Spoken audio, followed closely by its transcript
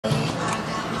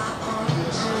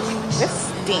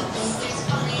stinks.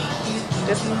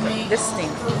 This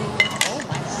stinks. Oh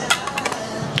my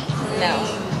god.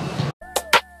 No.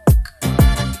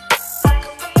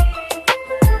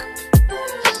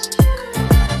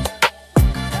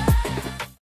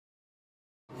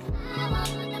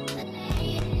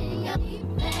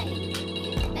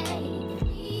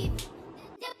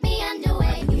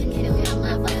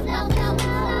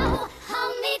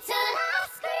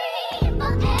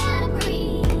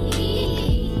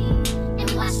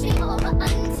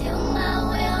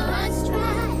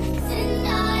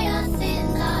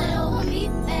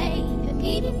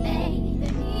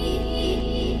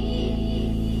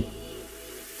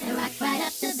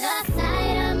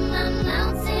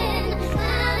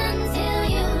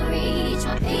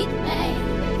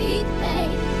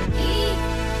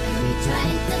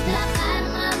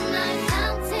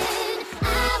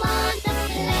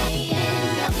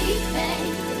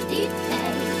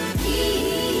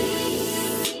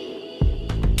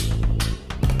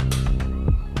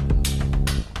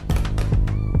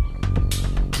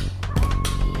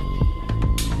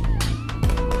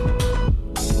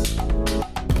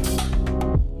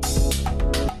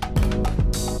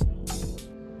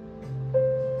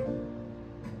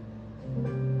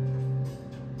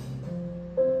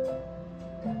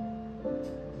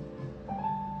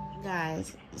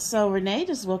 Guys, so Renee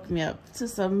just woke me up to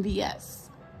some BS.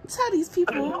 Tell these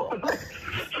people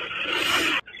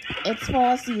it's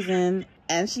fall season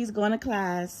and she's going to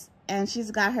class and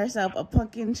she's got herself a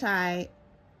pumpkin chai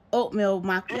oatmeal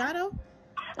macchiato.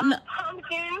 A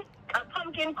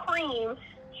pumpkin cream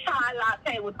chai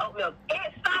latte with oatmeal.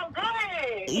 It's so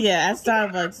good. Yeah, at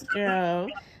Starbucks, girl.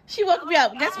 She woke me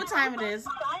up. Guess what time it is?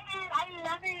 I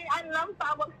love it. I love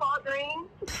Starbucks fall dreams.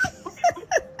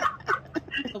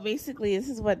 So basically, this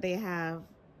is what they have.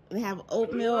 They have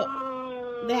oatmeal.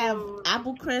 They have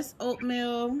apple crisp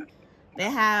oatmeal. They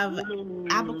have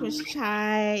apple crisp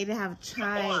chai. They have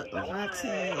chai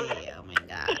latte. Oh my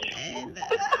god! And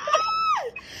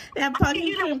they have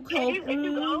pumpkin cream cold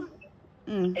brew.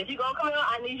 If you go, Camille,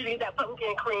 I need you to get that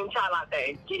pumpkin cream chai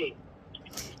latte. Get it.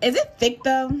 Is it thick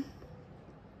though?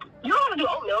 You don't want to do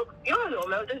oat milk. You don't want to do oat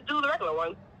milk. Just do the regular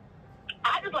one.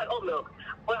 I just like oat milk.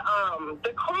 But the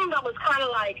cream that was kind of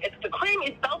like, the cream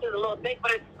itself is a little thick,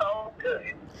 but it's so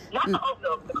good. Not the oat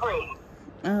milk, the cream.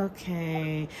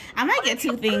 Okay. I might get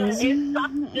two things.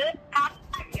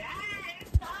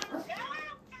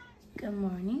 Good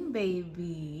morning,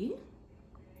 baby.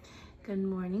 Good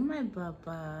morning, my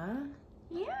bubba.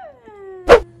 Yeah.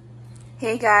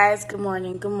 Hey guys, good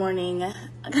morning, good morning.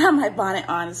 I got my bonnet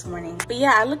on this morning. But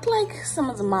yeah, I look like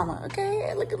someone's mama,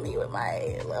 okay? Look at me with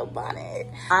my little bonnet.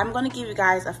 I'm gonna give you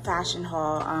guys a fashion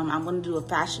haul. I'm gonna do a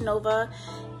Fashion Nova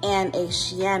and a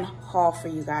Shein haul for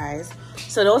you guys.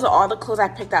 So those are all the clothes I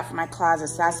picked out from my closet.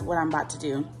 So that's what I'm about to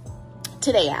do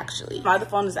today, actually. My other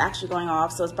phone is actually going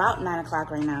off, so it's about 9 o'clock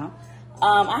right now.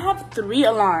 I have 3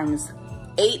 alarms,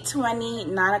 8:20,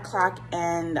 9 o'clock,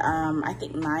 and I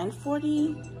think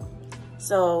 9:40.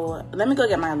 So let me go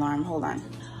get my alarm, hold on.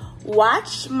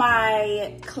 Watch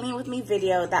my clean with me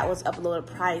video that was uploaded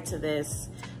prior to this.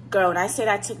 Girl, when I say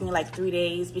that took me like 3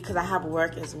 days because I have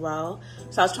work as well.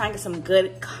 So I was trying to get some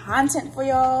good content for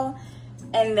y'all.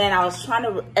 And then I was trying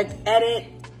to edit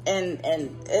and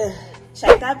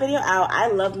check that video out. I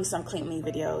love me some clean with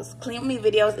me videos. Clean with me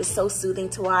videos is so soothing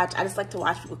to watch. I just like to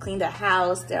watch people clean their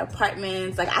house, their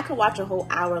apartments. Like I could watch a whole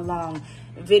hour-long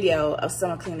video of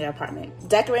someone cleaning their apartment,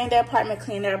 decorating their apartment,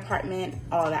 cleaning their apartment,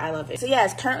 all that. I love it. So yeah,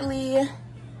 it's currently,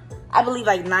 I believe,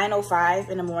 like 9:05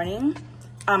 in the morning.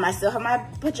 I still have my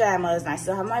pajamas and I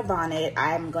still have my bonnet.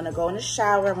 I'm gonna go in the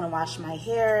shower. I'm gonna wash my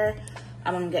hair.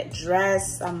 I'm gonna get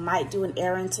dressed. I might do an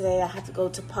errand today. I have to go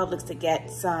to Publix to get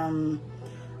some,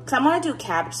 because I want to do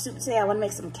cabbage soup today. I want to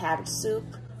make some cabbage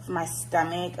soup for my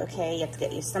stomach. Okay, you have to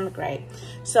get your stomach right.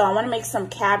 So I want to make some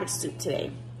cabbage soup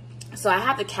today. So I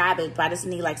have the cabbage, but I just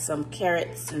need like some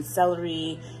carrots and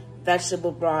celery,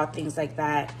 vegetable broth, things like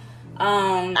that.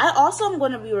 I also am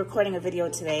going to be recording a video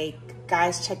today.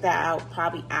 Guys, check that out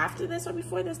probably after this or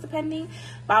before this, depending.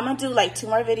 But I'm going to do like 2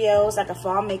 more videos, like a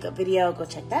fall makeup video. Go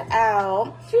check that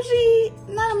out. Usually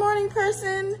not a morning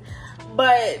person,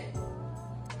 but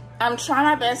I'm trying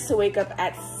my best to wake up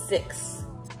at 6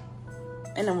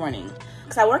 in the morning.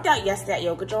 Because I worked out yesterday at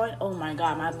Yoga Joint. Oh my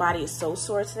God, my body is so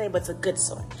sore today, but it's a good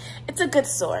sore. It's a good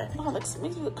sore. Oh, it makes me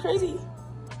look crazy.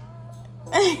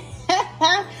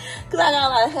 Because I got a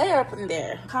lot of hair up in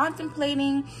there.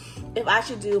 Contemplating if I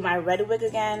should do my red wig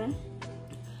again,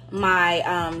 my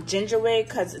ginger wig,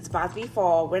 because it's about to be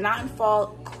fall. We're not in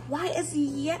fall quite as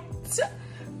yet,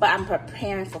 but I'm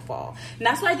preparing for fall. And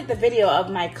that's why I did the video of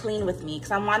my clean with me,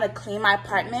 because I want to clean my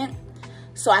apartment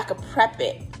so I could prep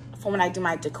it for when I do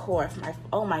my decor. For my,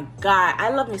 oh my God, I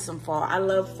love me some fall. I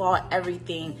love fall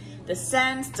everything. The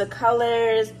scents, the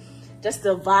colors, just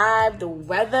the vibe, the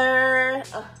weather.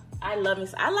 I love me.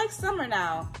 I like summer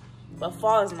now, but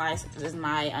fall is my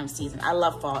season. I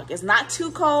love fall. It's not too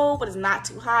cold, but it's not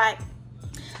too hot.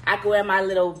 I can wear my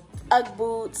little Ugg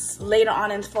boots later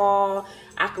on in fall.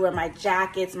 I can wear my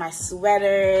jackets, my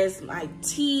sweaters, my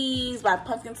tees, my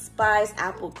pumpkin spice,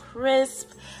 apple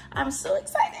crisp. I'm so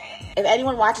excited. If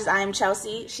anyone watches I Am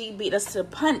Chelsea, she beat us to the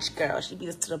punch, girl. She beat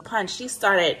us to the punch. She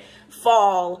started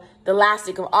fall the last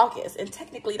week of August, and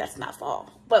technically that's not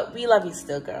fall. But we love you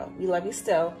still, girl. We love you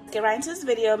still. Let's get right into this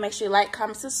video. Make sure you like,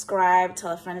 comment, subscribe.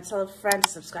 Tell a friend to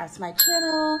subscribe to my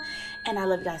channel. And I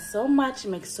love you guys so much.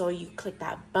 Make sure you click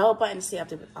that bell button to stay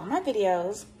updated with all my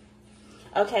videos.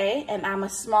 Okay, and I'm a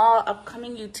small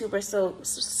upcoming YouTuber, so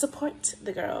support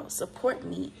the girl. Support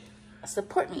me.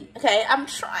 Support me. Okay, I'm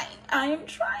trying. I am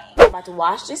trying. I'm about to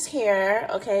wash this hair,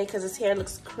 okay, because this hair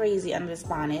looks crazy under this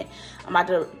bonnet. I'm about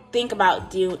to think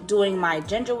about doing my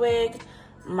ginger wig,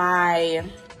 my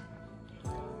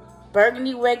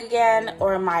burgundy wig again,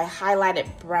 or my highlighted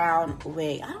brown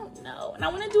wig. I don't know. And I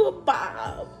want to do a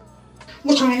bob.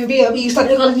 I'm trying to be a beast.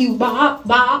 I'm calling you bob,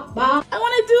 bob, bob. I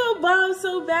want to do a bob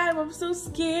so bad, but I'm so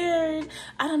scared.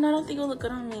 I don't know. I don't think it'll look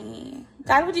good on me.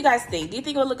 Guys, what do you guys think? Do you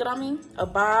think it'll look good on me? A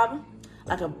bob?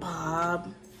 Like a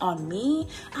bob on me?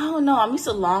 I don't know. I'm used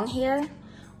to long hair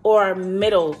or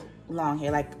middle long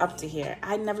hair, like up to here.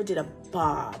 I never did a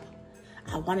bob.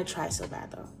 I want to try so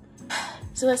bad though.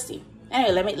 So let's see.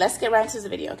 Anyway, let's get right into the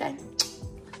video, okay?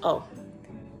 Oh,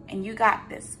 and you got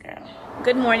this, girl.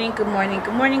 Good morning, good morning,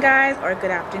 good morning, guys, or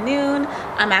good afternoon.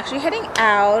 I'm actually heading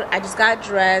out. I just got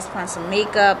dressed, put on some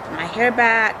makeup, put my hair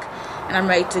back, and I'm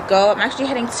ready to go. I'm actually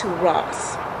heading to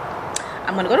Ross.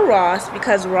 I'm gonna go to Ross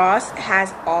because Ross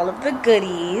has all of the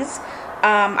goodies.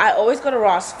 I always go to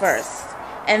Ross first,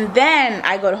 and then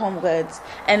I go to Home Goods,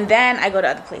 and then I go to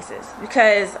other places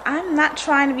because I'm not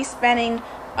trying to be spending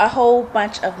a whole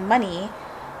bunch of money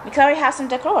because I already have some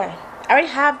decor. I already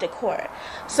have decor.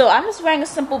 So I'm just wearing a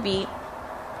simple beat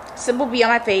on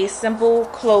my face, simple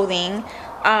clothing.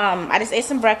 I just ate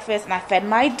some breakfast and I fed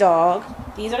my dog.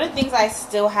 These are the things I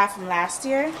still have from last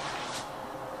year.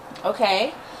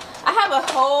 Okay. I have a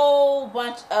whole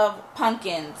bunch of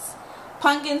pumpkins.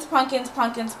 Pumpkins.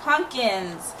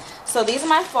 So these are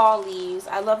my fall leaves.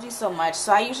 I love these so much.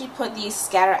 So I usually put these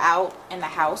scattered out in the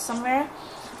house somewhere.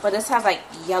 But this has like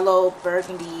yellow,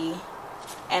 burgundy,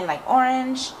 and like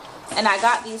orange. And I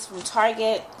got these from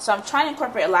Target. So I'm trying to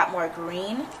incorporate a lot more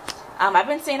green. I've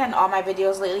been saying that in all my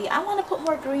videos lately. I want to put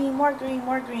more green, more green,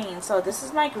 more green. So this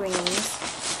is my greens.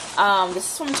 This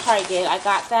is from Target. I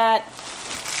got that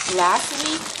last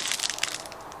week.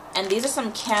 And these are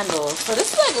some candles. So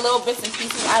this is like little bits and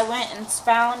pieces I went and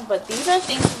found. But these are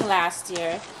things from last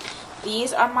year.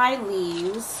 These are my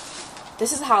leaves.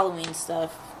 This is Halloween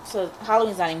stuff. So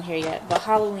Halloween's not even here yet. But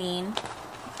Halloween.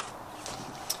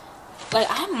 Like,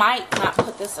 I might not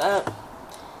put this up.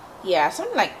 Yeah,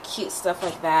 something like cute stuff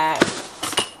like that.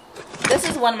 This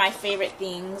is one of my favorite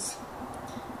things.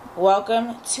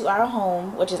 Welcome to our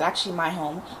home, which is actually my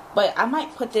home. But I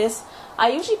might put this. I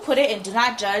usually put it in Do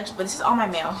Not Judge, but this is all my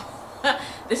mail.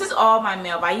 This is all my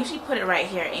mail, but I usually put it right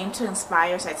here. Aim to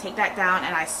Inspire. So I take that down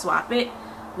and I swap it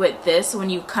with this. When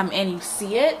you come in, you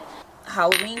see it.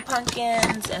 Halloween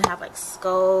pumpkins and have like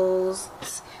skulls.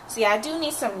 So yeah, I do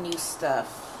need some new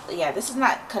stuff. Yeah, this is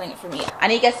not cutting it for me. I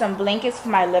need to get some blankets for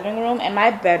my living room and my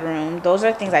bedroom. Those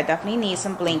are things I definitely need.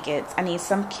 Some blankets. I need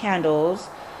some candles.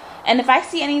 And if I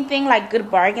see anything like good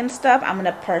bargain stuff, I'm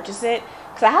gonna purchase it.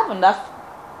 Cause I have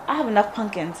enough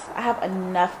pumpkins. I have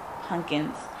enough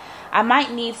pumpkins. I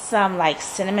might need some like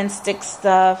cinnamon stick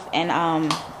stuff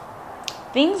and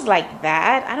things like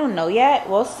that. I don't know yet.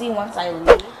 We'll see once I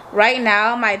leave. Right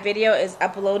now my video is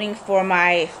uploading for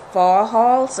my fall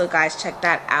haul, so guys check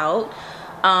that out.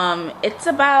 It's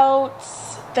about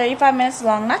 35 minutes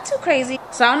long, not too crazy.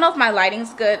 So I don't know if my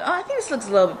lighting's good. Oh, I think this looks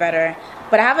a little bit better.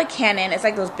 But I have a Canon. It's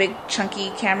like those big chunky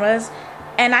cameras.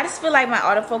 And I just feel like my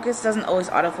autofocus doesn't always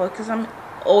autofocus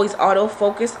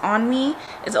on me.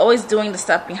 It's always doing the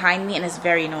stuff behind me and it's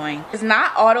very annoying. It's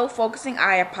not autofocusing,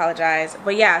 I apologize.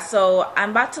 But yeah, so I'm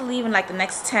about to leave in like the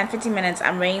next 10-15 minutes.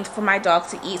 I'm waiting for my dog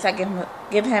to eat so I can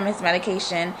give him his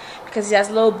medication because he has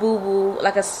a little boo-boo,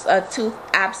 like a tooth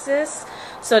abscess.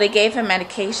 So they gave him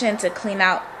medication to clean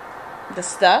out the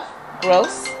stuff.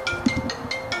 Gross.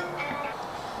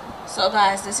 So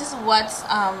guys, this is what's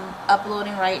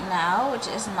uploading right now, which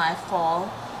is my fall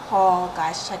haul.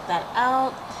 Guys, check that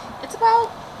out. It's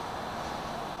about,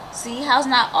 see how it's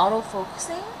not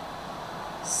auto-focusing?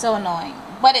 So annoying.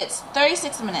 But it's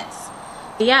 36 minutes.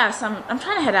 Yeah, so I'm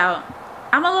trying to head out.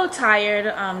 I'm a little tired.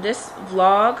 This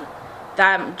vlog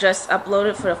that I just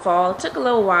uploaded for the fall took a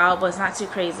little while, but it's not too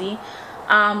crazy.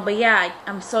 But yeah,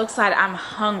 I'm so excited. I'm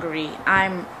hungry.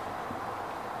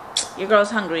 Your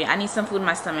girl's hungry. I need some food in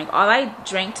my stomach. All I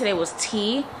drank today was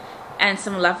tea and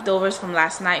some leftovers from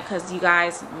last night, because you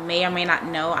guys may or may not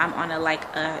know I'm on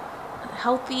a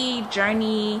healthy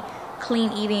journey,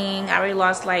 clean eating. I already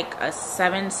lost like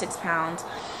 6 pounds.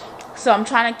 So I'm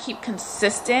trying to keep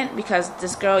consistent, because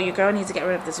your girl needs to get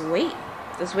rid of this weight.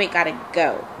 This weight gotta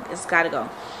go. It's gotta go.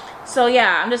 So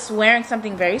yeah, I'm just wearing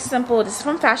something very simple. This is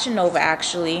from Fashion Nova,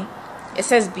 actually. It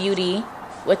says beauty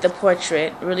with the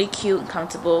portrait. Really cute and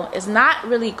comfortable. It's not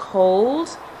really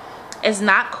cold. It's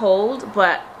not cold,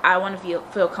 but I want to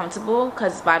feel comfortable,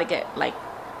 because it's about to get like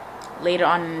later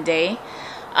on in the day.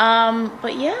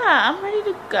 But yeah, I'm ready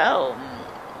to go.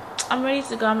 I'm ready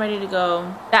to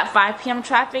go. That 5 p.m.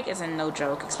 traffic is a no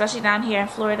joke, especially down here in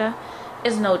Florida.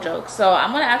 It's no joke. So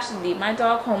I'm gonna actually leave my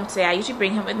dog home today. I usually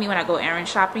bring him with me when I go errand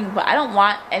shopping, but I don't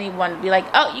want anyone to be like,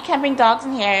 oh, you can't bring dogs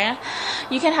in here,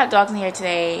 you can't have dogs in here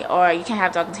today, or you can't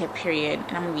have dogs in here, period.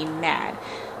 And I'm gonna be mad.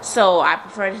 So I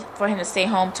prefer for him to stay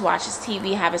home to watch his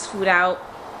TV, have his food out.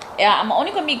 Yeah, I'm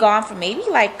only gonna be gone for maybe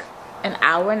like an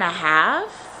hour and a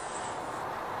half.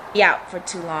 Yeah, for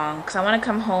too long, because I want to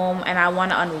come home and I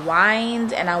want to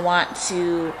unwind and I want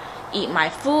to eat my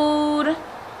food.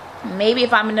 Maybe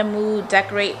if I'm in the mood,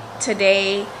 decorate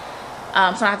today, so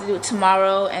I don't have to do it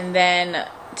tomorrow, and then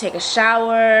take a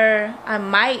shower. I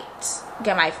might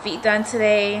get my feet done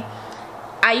today.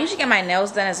 I usually get my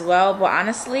nails done as well, but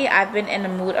honestly, I've been in the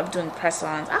mood of doing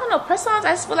press-ons. I don't know, press-ons,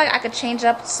 I just feel like I could change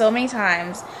up so many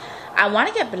times. I want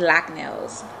to get black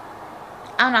nails.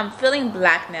 I don't know, I'm feeling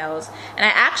black nails. And I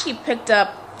actually picked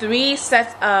up 3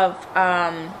 sets of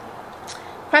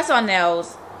press-on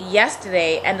nails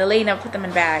yesterday, and the lady never put them in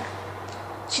a bag.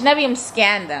 She never even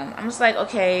scanned them. I'm just like,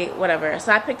 okay, whatever.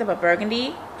 So I picked up a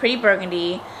burgundy, pretty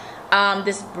burgundy,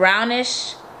 this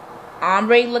brownish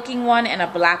ombre looking one, and a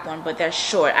black one, but they're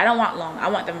short. I don't want long. I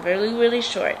want them really, really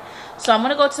short. So I'm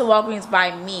gonna go to Walgreens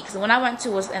by me, because the one I went to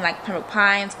was in like Pembroke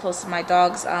Pines, close to my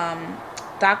dog's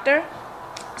doctor.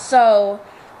 So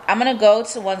I'm gonna go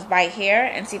to ones by here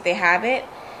and see if they have it,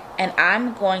 and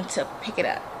I'm going to pick it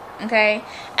up. Okay,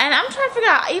 and I'm trying to figure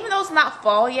out, even though it's not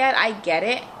fall yet, I get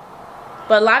it,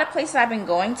 but a lot of places I've been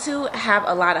going to have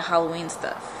a lot of Halloween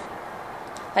stuff.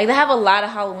 Like, they have a lot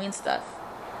of Halloween stuff.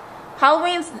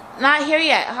 Halloween's not here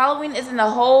yet. Halloween is in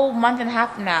a whole month and a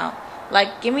half from now.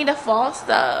 Like, give me the fall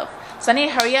stuff. So I need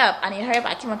to hurry up.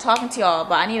 I keep on talking to y'all,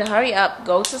 but I need to hurry up,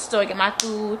 go to the store, get my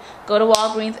food, go to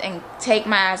Walgreens, and take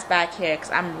my ass back here, because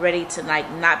I'm ready to like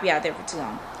not be out there for too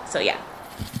long. So yeah.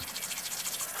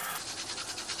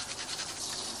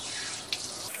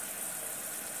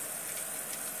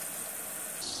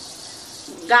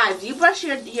 Guys, you brush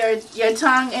your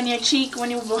tongue and your cheek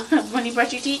when you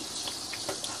brush your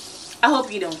teeth? I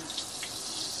hope you do.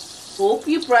 Hope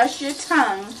you brush your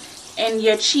tongue and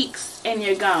your cheeks and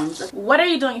your gums. What are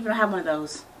you doing if you don't have one of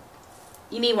those?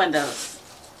 You need one of those.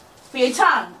 For your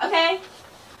tongue, okay?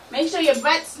 Make sure your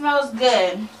breath smells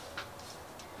good.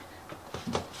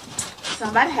 So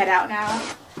I'm about to head out now.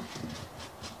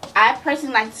 I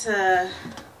personally like to...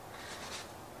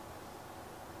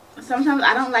 Sometimes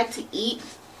I don't like to eat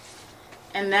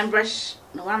and then brush.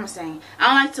 No, what am I saying? I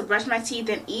don't like to brush my teeth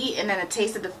and eat, and then the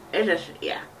taste of the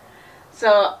yeah.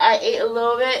 So I ate a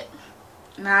little bit.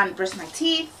 Now I'm brushing my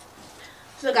teeth.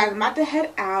 So guys, I'm about to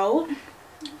head out.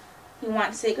 We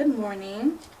want to say good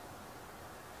morning.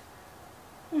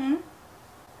 My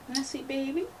sweet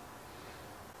baby.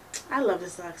 I love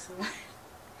this dog so much.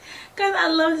 Guys, I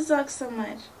love this dog so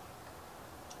much.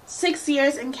 6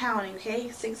 years and counting, okay?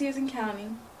 6 years and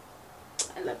counting.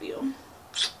 I love you.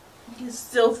 You're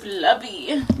so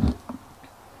fluffy.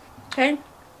 Okay?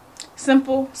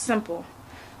 Simple, simple.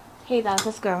 Hey guys,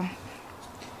 let's go.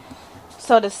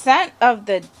 So the scent of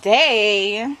the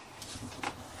day,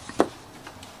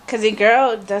 because your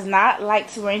girl does not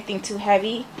like to wear anything too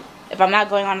heavy if I'm not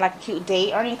going on like a cute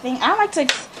date or anything. I don't like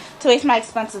to waste my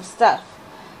expensive stuff.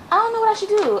 I don't know what I should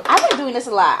do. I've been doing this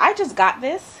a lot. I just got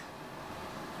this.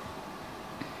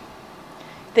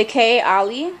 The K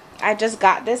Ali. I just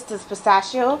got this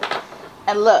pistachio,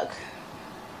 and look,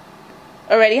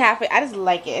 already halfway. I just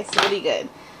like it. It's really good.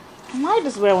 I might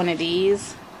just wear one of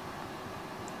these,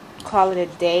 call it a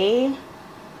day.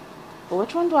 But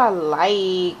which one do I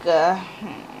like?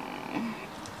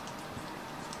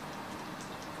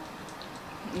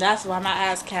 That's why my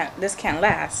ass can't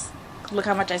last. Look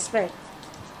how much I spent.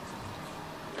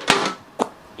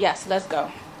 Yes, let's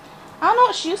go. I don't know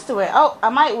what she used to wear. Oh, I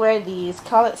might wear these.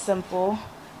 Call it simple.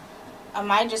 I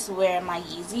might just wear my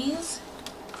Yeezys.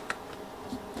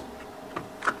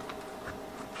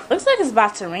 Looks like it's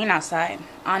about to rain outside,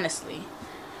 honestly.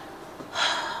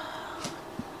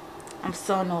 I'm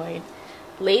so annoyed.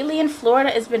 Lately in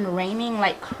Florida, it's been raining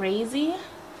like crazy.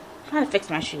 I'm trying to fix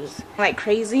my shoes. Like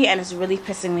crazy, and it's really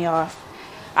pissing me off.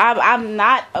 I'm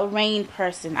not a rain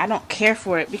person. I don't care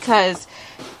for it because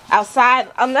outside,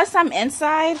 unless I'm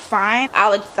inside, fine,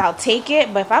 I'll take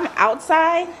it. But if I'm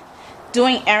outside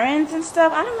doing errands and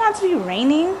stuff, I don't want it to be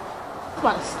raining. It's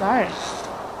about to start.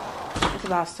 It's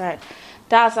about to start.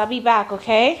 Dallas, I'll be back,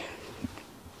 okay?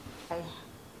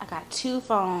 I got 2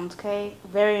 phones, okay?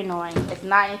 Very annoying. It's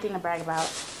not anything to brag about.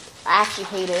 I actually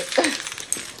hate it.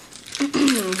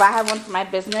 But I have one for my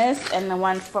business and the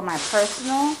one for my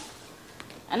personal.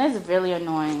 And it's really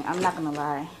annoying. I'm not gonna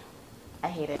lie. I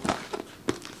hate it.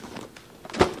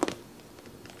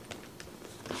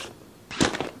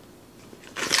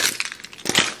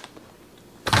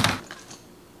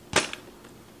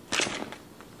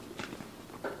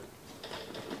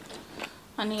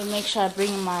 I need to make sure I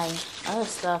bring my other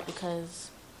stuff because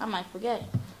I might forget.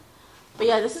 But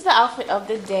yeah, this is the outfit of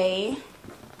the day.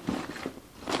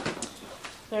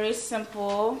 Very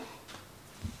simple.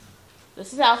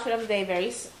 This is the outfit of the day.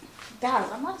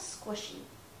 Dallas, I'm not squishy.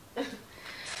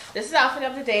 This is the outfit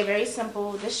of the day. Very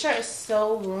simple. This shirt is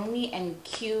so roomy and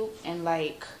cute and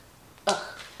like, ugh.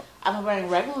 I'm wearing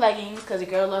regular leggings because the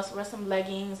girl loves to wear some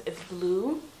leggings. It's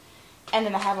blue. And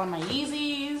then I have on my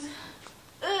Yeezys.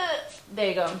 There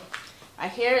you go. My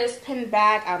hair is pinned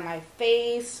back on my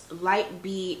face, light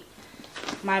beat.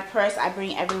 My purse I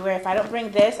bring everywhere. If I don't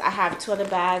bring this, I have 2 other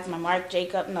bags. My Marc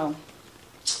Jacob, no.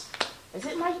 Is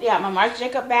it my, yeah, my Marc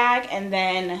Jacob bag. And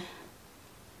then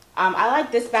I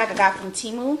like this bag I got from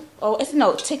Temu. Oh, it's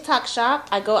no, TikTok shop.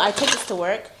 I take this to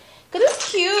work. Cause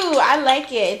it's cute. I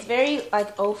like it. It's very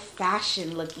like old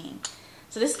fashioned looking.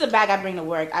 So this is the bag I bring to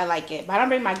work. I like it. But I don't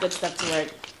bring my good stuff to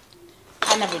work.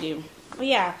 I never do. But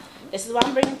yeah, this is what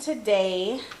I'm bringing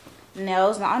today.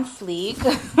 Nails not on fleek.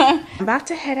 I'm about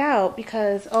to head out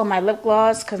because, oh, my lip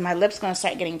gloss, because my lips going to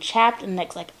start getting chapped in the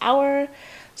next like hour.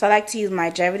 So I like to use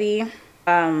my Jevity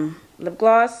lip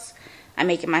gloss. I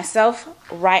make it myself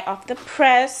right off the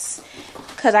press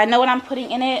because I know what I'm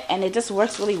putting in it and it just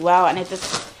works really well and it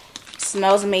just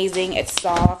smells amazing. It's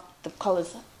soft. The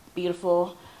color's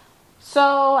beautiful.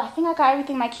 So I think I got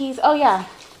everything, my keys. Oh yeah.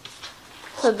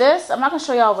 So this, I'm not going to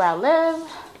show y'all where I live.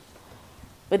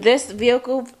 But this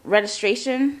vehicle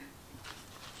registration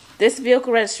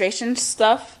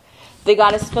stuff, they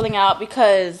got us filling out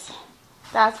because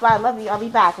that's why I love you. I'll be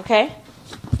back, okay?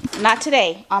 Not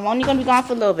today. I'm only going to be gone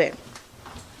for a little bit.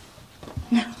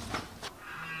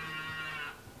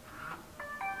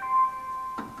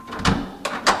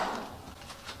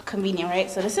 Convenient,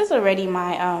 right? So this is already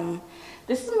my,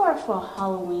 this is more for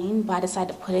Halloween, but I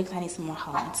decided to put it because I need some more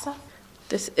Halloween stuff.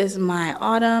 This is my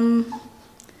autumn.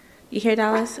 You hear,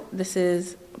 Dallas? This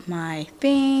is my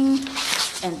thing.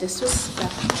 And this was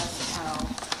stuffed as hell.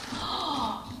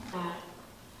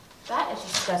 That is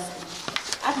disgusting.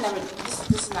 I've never, this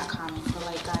is not common, but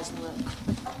like, guys, look.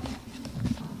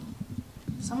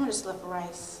 Someone just left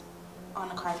rice on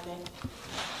the carpet.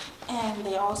 And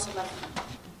they also left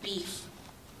beef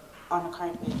on the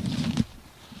carpet.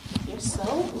 You're so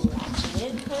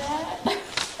ratchet for that.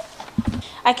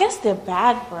 I guess they're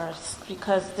bag bursts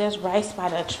because there's rice by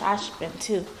the trash bin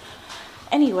too.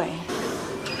 Anyway.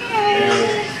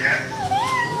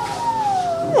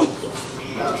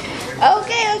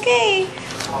 Okay.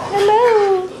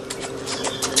 Hello.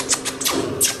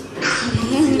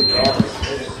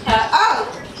 Oh,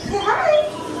 hi.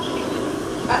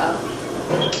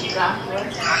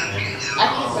 I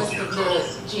can't press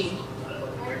the G.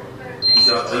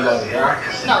 So you going to the ground?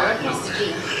 No, let's press the G.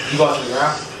 You going to the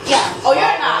ground? Yeah. Oh,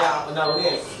 you're not. No, we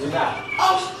ain't. We're not.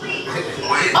 Oh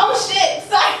shit.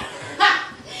 Sorry.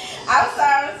 I'm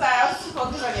sorry. I was too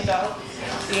focused on you though.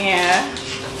 Yeah.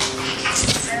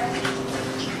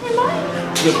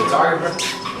 You a photographer?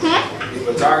 Hmm? You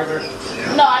a photographer?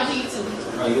 No, I do YouTube.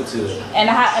 Oh, YouTube. And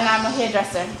I'm a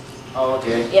hairdresser. Oh,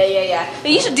 okay. Yeah.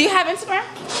 But do you have Instagram?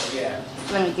 Yeah.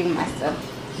 Let me give you my stuff.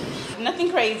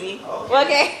 Nothing crazy. Okay.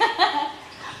 Okay.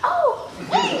 Oh,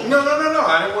 wait. No. I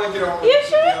didn't want to get on. You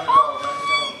sure?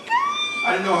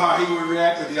 I didn't know how he would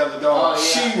react to the other dog. Oh, yeah.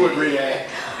 She would react.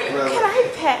 Well, Can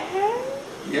I pet her?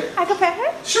 Yeah. I can pet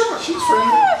her? Sure, she's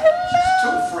friendly. She's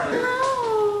too friendly.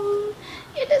 Oh,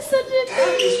 you're just such a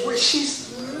That is where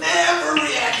she's never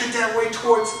reacted that way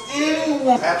towards anyone.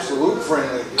 Absolute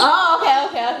friendly. Oh,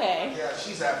 okay. Yeah,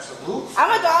 she's absolute.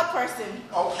 I'm a dog person.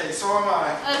 Okay, so am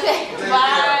I. Okay, Take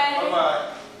bye. care.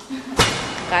 Bye-bye.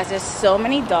 Guys, there's so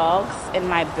many dogs in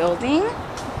my building,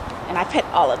 and I pet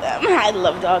all of them. I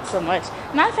love dogs so much.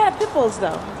 I'm not a fan of pit bulls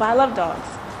though, but I love dogs.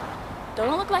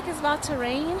 Don't it look like it's about to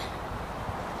rain?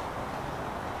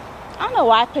 I don't know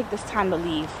why I picked this time to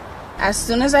leave. As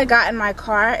soon as I got in my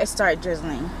car, it started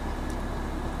drizzling.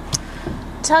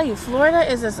 I tell you, Florida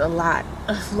is just a lot.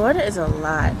 Florida is a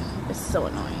lot. It's so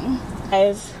annoying.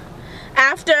 Guys,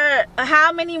 after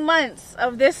how many months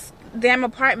of this damn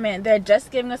apartment, they're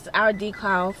just giving us our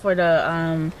decal for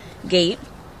the gate.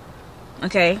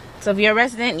 Okay, so if you're a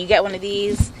resident, you get one of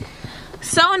these.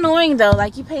 So annoying though,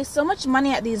 like you pay so much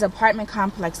money at these apartment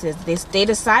complexes. They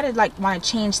decided like want to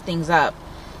change things up,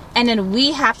 and then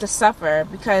we have to suffer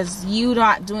because you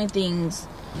not doing things.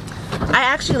 I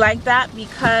actually like that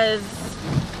because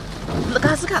look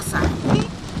outside.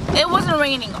 It wasn't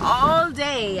raining all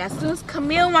day. As soon as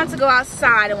Camille wants to go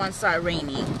outside, it wants to start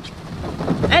raining.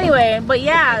 Anyway, but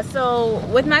yeah, so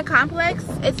with my complex,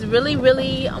 it's really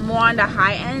more on the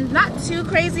high end. Not too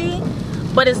crazy,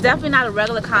 but it's definitely not a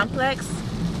regular complex.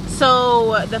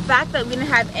 So the fact that we didn't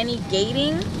have any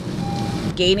gating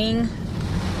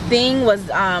thing was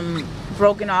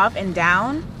broken off and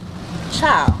down,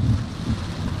 child,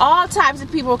 all types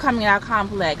of people were coming in our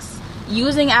complex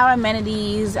using our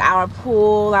amenities, our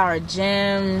pool, our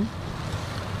gym,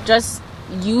 just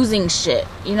using shit.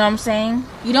 You know what I'm saying?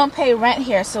 You don't pay rent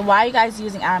here, so why are you guys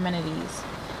using our amenities?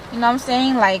 You know what I'm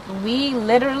saying? Like we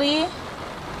literally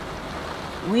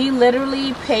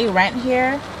pay rent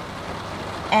here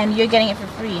and you're getting it for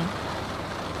free.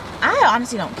 I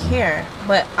honestly don't care,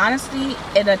 but honestly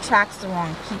it attracts the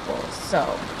wrong people.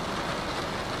 So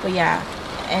but yeah,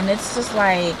 and it's just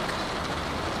like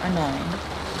annoying.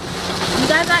 You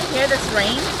guys not hear this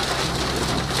rain?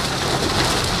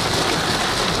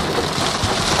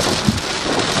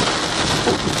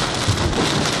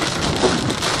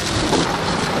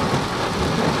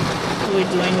 We're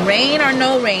doing rain or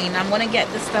no rain. I'm gonna get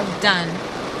this stuff done.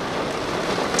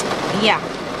 Yeah,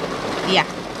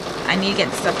 I need to get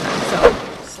this stuff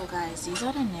done. So guys, these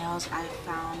are the nails I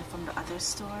found from the other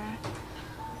store,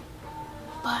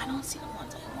 but I don't see the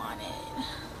ones I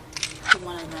wanted.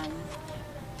 One of them.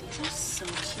 These are so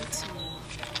cute to me.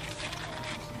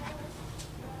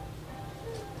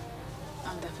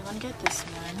 I'm definitely gonna get this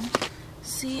one.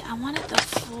 See, I wanted the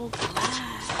full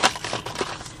black.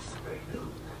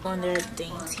 When they're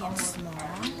dainty and small.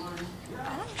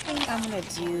 I don't think I'm gonna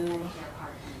do.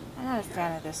 I'm not a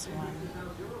fan of this one.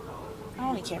 I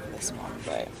only care for this one,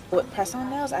 but with press-on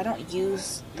nails, I don't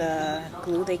use the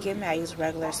glue they give me. I use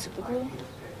regular super glue.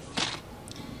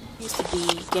 I used to be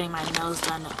getting my nails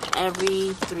done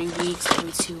every 3 weeks,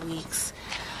 every 2 weeks.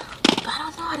 But I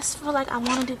don't know, I just feel like I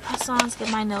want to do press-ons,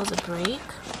 give my nails a break.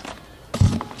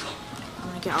 I'm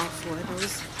gonna get all 4 of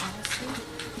those, honestly.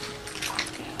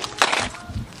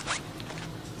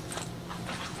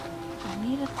 I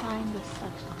need to find this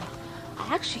section.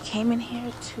 I actually came in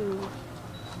here to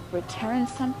return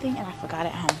something and I forgot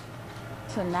it at home.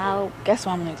 So now, guess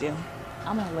what I'm gonna do?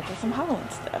 I'm gonna look at some Halloween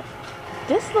stuff.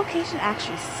 This location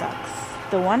actually sucks.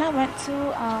 The one I went to,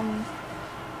 oh,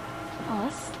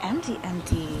 it's empty. It's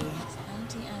empty.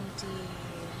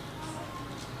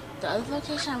 The other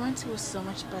location I went to was so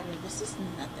much better. This is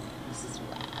nothing. This is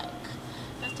whack.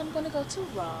 Next I'm gonna go to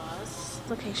Ross. This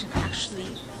location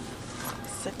actually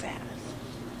sucks ass.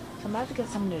 So I'm about to get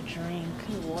something to drink,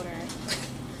 water,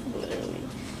 literally.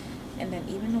 And then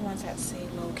even the ones that say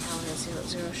low calories,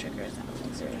 zero sugar, is not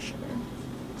like 0 sugar.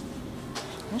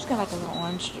 I'm just gonna like a little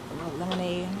orange, a little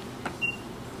lemonade.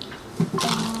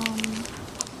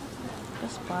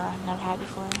 This bar I've never had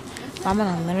before. So I'm on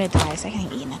a limited diet, so I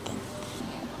can't eat nothing.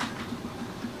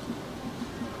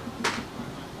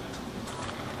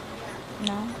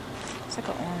 No, it's like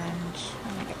an orange.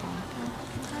 I'm gonna get one.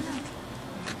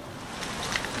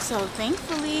 So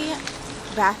thankfully,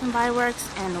 Bath and Body Works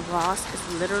and Ross is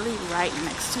literally right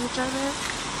next to each other.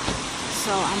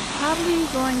 So I'm probably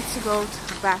going to go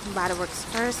to Bath and Body Works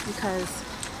first because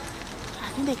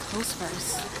I think they close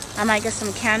first. I might get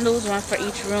some candles, one for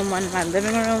each room, one in my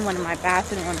living room, one in my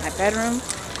bathroom, one in my bedroom.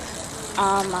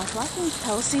 I was watching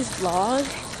Kelsey's vlog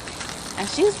and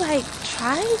she was like,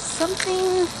 try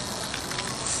something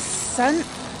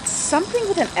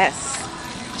with an S.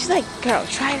 She's like, girl,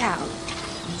 try it out.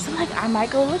 So I'm like, I might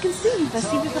go look and see. Let's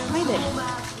see if we can find it.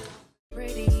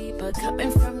 Pretty, but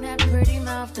coming from that pretty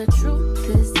mouth, the truth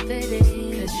is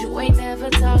fitting. Cause you ain't never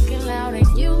talking loud and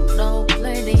you know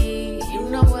plenty. You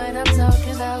know what I'm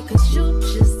talking about, cause you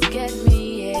just get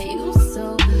me. Yeah, you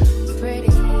so pretty.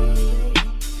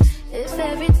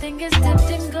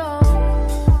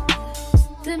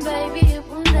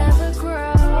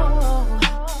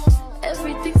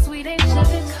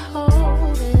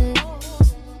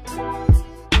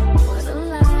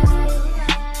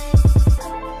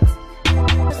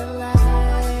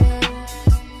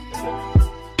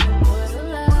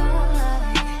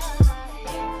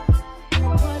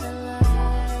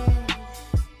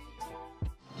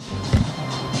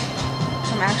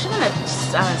 actually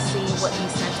gonna see what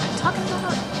these scents I'm talking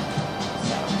about.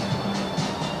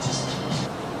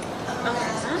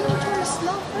 Okay, so I don't know which one to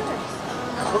smell first.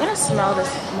 We're gonna smell this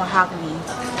mahogany.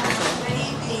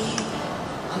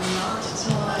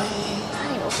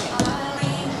 Tiny opening.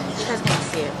 You guys can't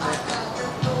see it, but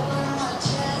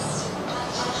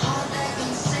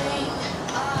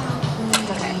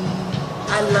okay.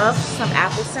 I love some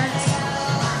apple scents.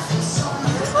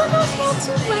 This one don't smell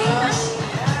too bad.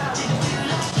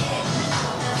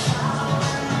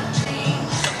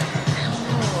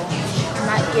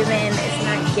 It's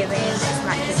not giving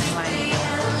like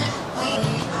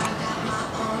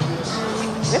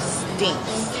this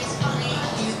stinks.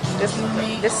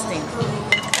 This stinks. Oh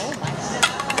my god.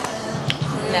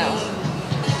 No.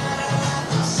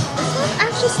 This one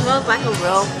actually smells like a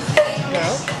real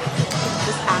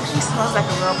This actually smells like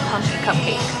a real pumpkin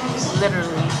cupcake.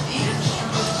 Literally. You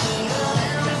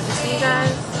see,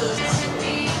 guys?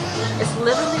 It's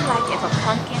literally like if a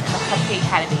pumpkin and a cupcake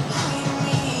had a baby.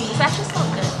 This actually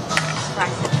smells good.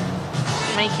 Practice.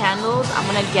 Many candles. I'm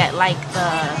gonna get like the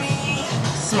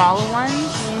smaller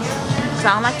ones. So I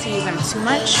don't like to use them too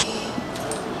much.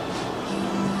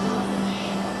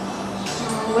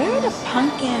 Where are the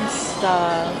pumpkin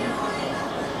stuff?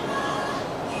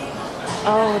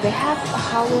 Oh, they have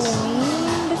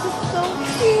Halloween. This is so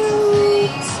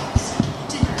cute.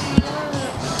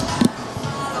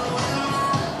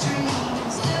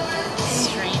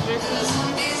 Stranger Things.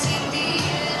 This is cute.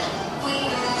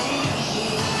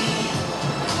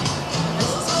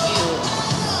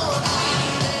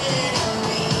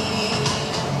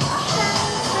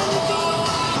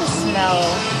 Smell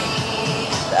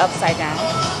the upside down.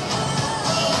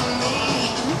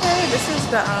 Okay, this is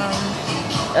the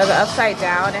upside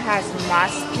down. It has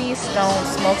mossy stone,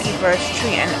 smoky birch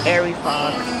tree, and airy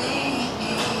fog.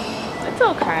 It's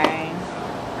okay.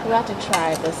 We have to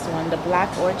try this one. The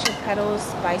black orchard petals,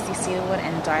 spicy cedarwood,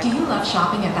 and dark. Do you love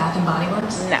shopping at Bath & Body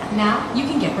Works? No. Now you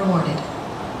can get rewarded.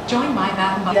 Join my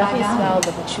Bath & Body Works. Definitely smell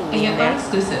the patchouli in there.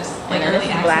 Exclusives Like early this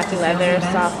access black to leather,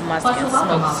 sales soft events, musk, plus and a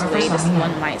welcome smoked offer for suede. This signing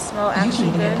one up. might smell You can actually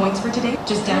even get good. points for today.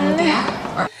 Just download the app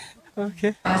or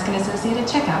Okay. ask an associate at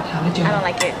checkout how to join. I don't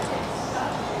like it.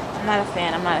 I'm not a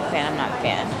fan.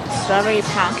 Strawberry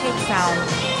pound cake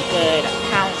sounds good.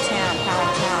 Pound town.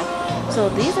 So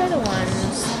these are the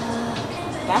ones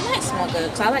that might smell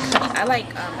good because I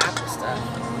like apple stuff.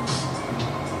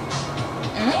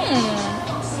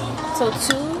 So 2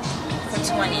 for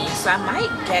 $20. So I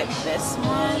might get this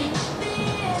one.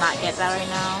 Not get that right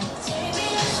now.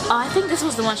 Oh, I think this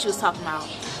was the one she was talking about.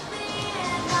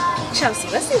 Chelsea,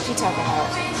 let's see what you're talking about.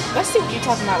 Let's see what you're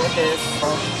talking about with this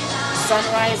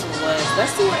sunrise wood.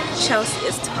 Let's see what Chelsea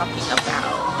is talking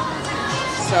about.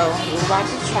 So we're about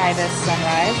to try this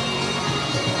sunrise.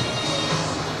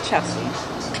 Chelsea,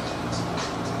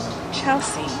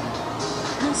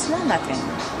 I don't smell nothing.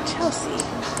 Chelsea,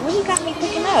 what you got me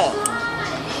picking up?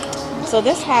 So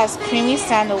this has creamy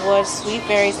sandalwood, sweet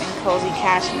berries, and cozy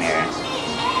cashmere.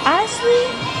 Honestly,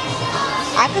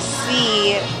 I could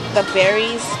see the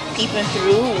berries peeping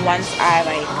through once I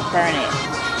like burn it.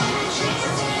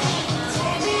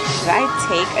 Should I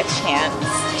take a chance,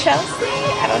 Chelsea?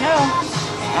 I don't know.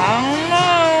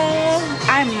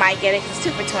 I might get it because it's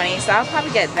 2 for $20, so I'll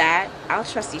probably get that. I'll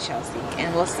trust you, Chelsea,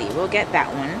 and we'll see. We'll get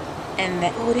that one. And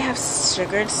then, oh, they have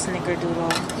sugared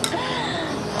snickerdoodle.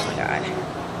 Oh my god.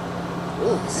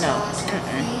 Ooh, no.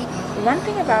 One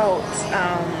thing about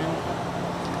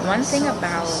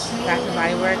Bath &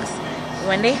 Body Works,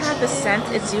 when they have the scent,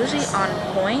 it's usually on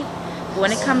point. But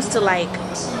when it comes to like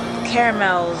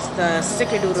caramels, the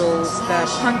snickerdoodles, the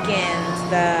pumpkins,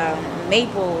 the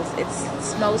maples, it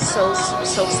smells so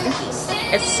stinky.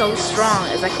 It's so strong.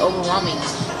 It's like overwhelming.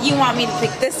 You want me to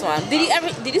pick this one?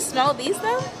 Did you smell these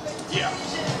though? Yeah,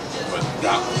 but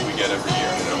that one we get every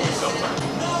year. It only sells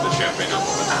the champagne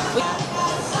apple.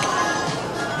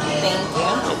 Thank you.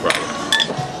 No problem.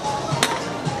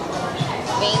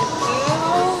 Thank you.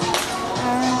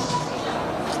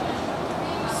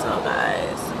 So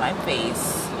guys, my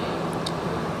face.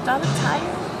 Do I look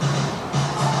tired?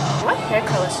 What hair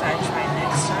color should I try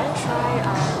next? Should I try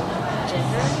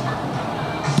ginger?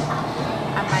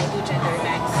 I might do ginger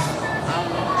next.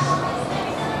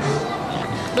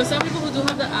 But some people who do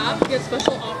have the app get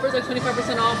special offers, like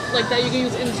 25% off, like that you can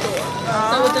use in store. So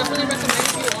I would definitely recommend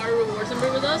if you are a rewards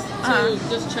member with us to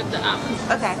just check the app.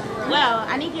 Okay. Well,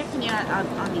 I need your opinion on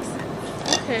these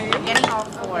scents. Okay. I'm getting all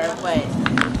 4, but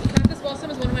Cactus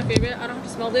Blossom is one of my favorite. I don't have to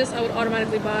smell this. I would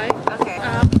automatically buy. okay.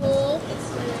 Apple.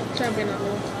 Champagne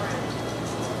apple.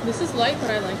 This is light,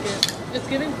 but I like it. It's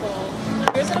giving fall.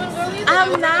 You're cinnamon girly?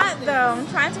 I'm not though. I'm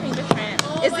trying to be different.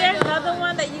 Oh Is there my God. another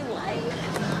one that you like?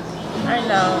 Or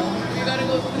no? You gotta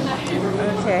go with that.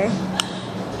 Okay.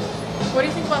 What do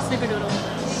you think about snickerdoodle?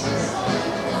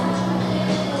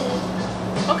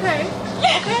 Okay.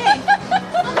 Okay.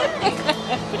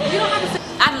 You don't have to say.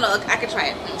 I don't know. I could try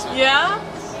it. Yeah?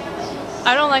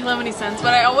 I don't like lemony scents,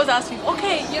 but I always ask people,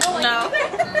 okay, you don't like No.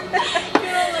 it? You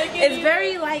don't like it? It's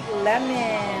very like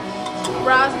lemon.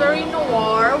 Raspberry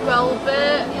noir,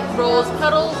 velvet, rose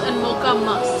petals, and mocha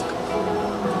musk.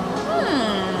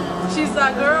 She's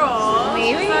that girl.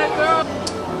 Maybe. She's that girl.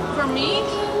 For me,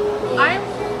 I'm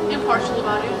impartial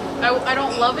about it. I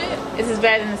don't love it. Is this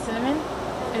better than the cinnamon?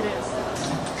 It is.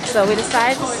 So we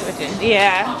decided to switch it.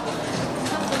 Yeah.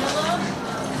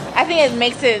 I think it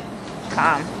makes it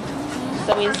calm.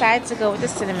 So we decided to go with the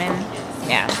cinnamon.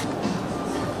 Yeah.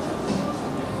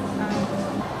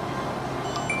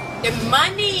 The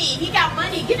money. He got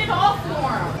money. Get it all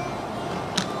for him.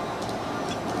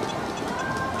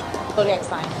 Zodiac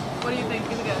sign. What do you think?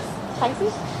 Give a guess.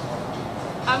 Pisces?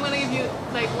 I'm gonna give you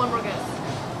like one more guess.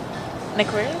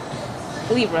 Aquarius?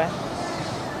 Libra.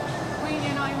 Wait,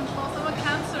 you're not even close. I'm a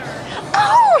Cancer.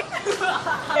 Oh!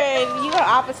 You are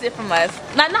opposite from us.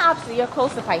 Not opposite. You're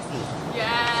close to Pisces.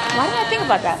 Yeah. Why didn't I think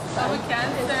about that? I'm a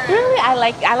Cancer. Really? I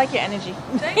like your energy.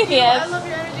 Thank you. Yes. I love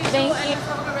your energy. Thank too. you. And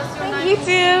have a good rest of your night. You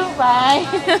too. Bye.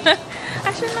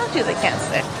 I should know she's a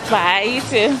Cancer. Bye. You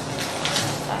too.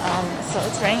 So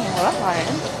it's raining a lot hard.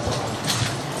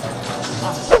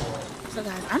 So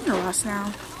guys, I'm in Ross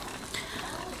now.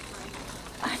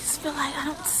 I just feel like I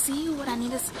don't see what I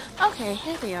need to see. Okay,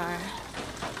 here they are.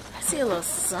 I see a little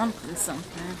something.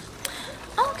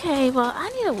 Okay, well, I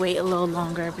need to wait a little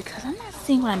longer because I'm not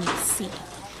seeing what I need to see.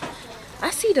 I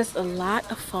see just a lot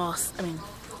of false. I mean,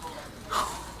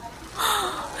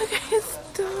 look at his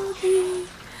doggy.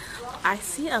 I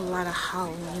see a lot of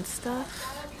Halloween stuff.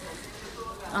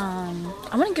 I'm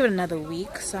gonna give it another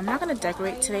week, so I'm not gonna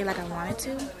decorate today like I wanted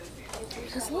to.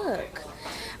 Because look,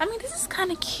 I mean, this is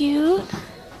kind of cute.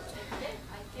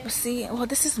 But see, well,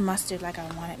 this is mustard like I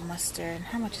wanted mustard.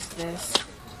 How much is this?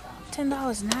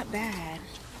 $10, not bad.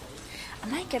 I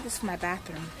might get this for my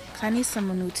bathroom because I need some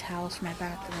new towels for my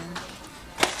bathroom.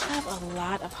 I have a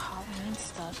lot of Halloween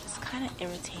stuff. It's kind of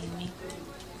irritating me.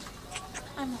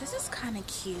 This is kind of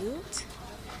cute.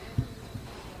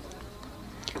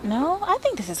 No, I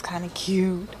think this is kind of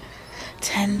cute.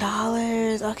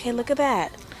 $10. Okay, look at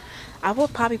that. I will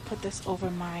probably put this over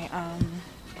my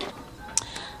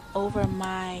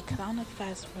cause I don't know if you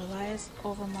guys realize,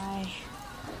 over my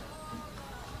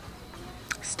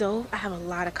stove I have a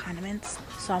lot of condiments,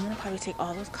 so I'm gonna probably take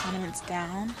all those condiments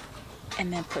down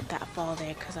and then put that fall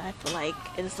there because I feel like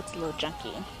it just looks a little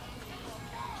junky.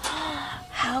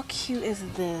 How cute is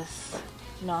this?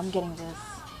 No, I'm getting this.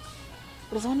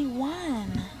 But there's only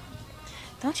one.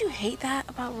 Don't you hate that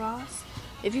about Ross?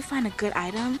 If you find a good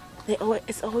item,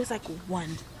 it's always like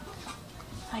one.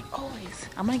 Like always.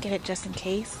 I'm gonna get it just in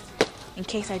case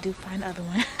I do find the other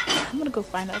one. I'm gonna go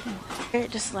find the other one.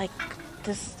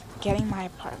 Just getting my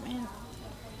apartment.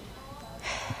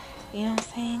 You know what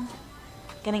I'm saying?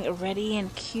 Getting it ready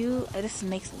and cute. It just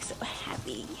makes me so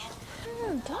happy.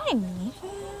 Do I need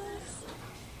this?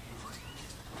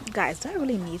 Guys, do I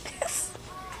really need this?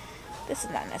 This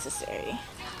is not necessary.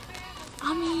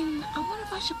 I mean, I wonder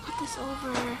if I should put this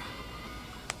over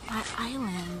my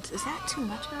island. Is that too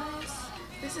much, guys?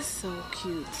 This is so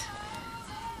cute.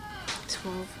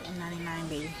 $12.99,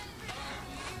 baby.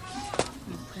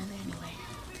 I'm gonna put it there anyway.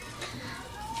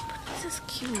 But this is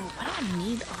cute. I don't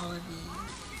need all of these.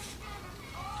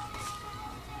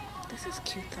 This is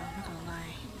cute though, I'm not gonna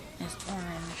lie. It's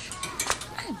orange.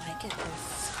 I might get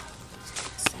this.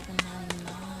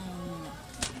 $7.99.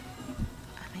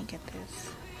 I might get this.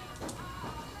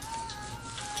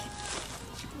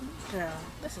 Girl,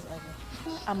 this is ugly.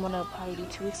 I'm gonna probably do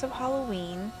 2 weeks of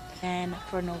Halloween, and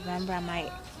for November I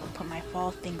might put my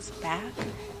fall things back,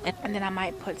 and then I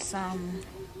might put some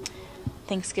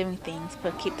Thanksgiving things,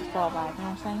 but keep the fall vibe. You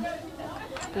know what I'm saying?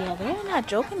 But yeah, they're not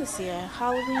joking this year.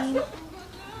 Halloween.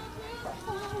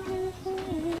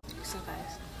 So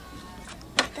guys,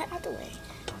 get that out the way.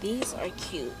 These are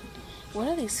cute. What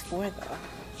are these for though?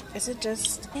 Is it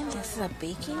just? This is a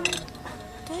baking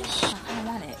dish. I kind of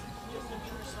want it.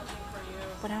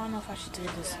 But I don't know if I should do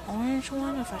this orange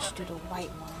one or if I should do the white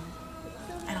one.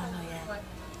 I don't know yet.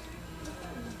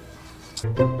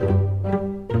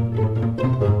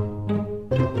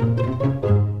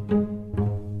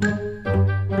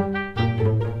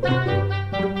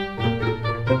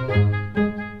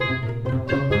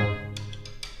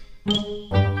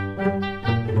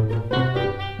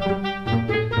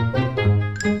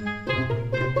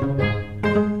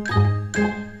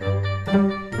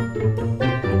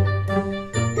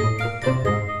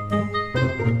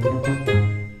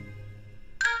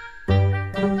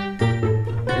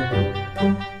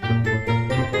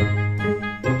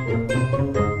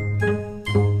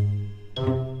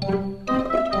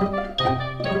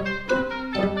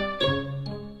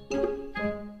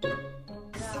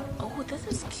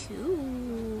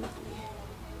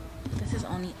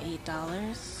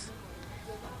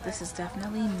 This is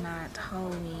definitely not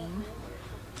Halloween.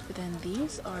 But then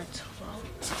these are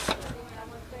 12.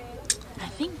 I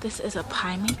think this is a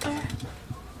pie maker.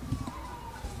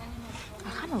 I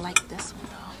kind of like this one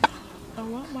though. I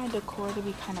want my decor to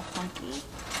be kind of funky.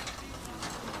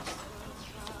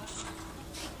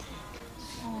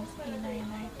 Oh, it's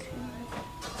 $8.99 too.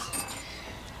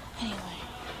 Anyway.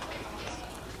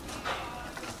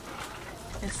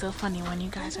 It's so funny when you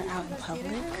guys are out in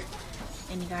public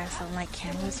and you guys don't like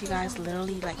cameras, you guys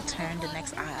literally like turn the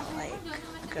next aisle. Like,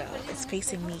 girl, it's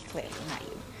facing me clearly, not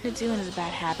you. What I do, and it's a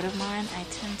bad habit of mine, I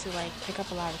tend to like pick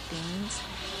up a lot of things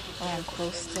when I'm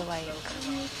close to like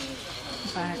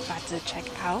about to check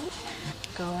out.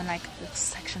 Go in like the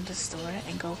section of the store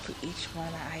and go through each one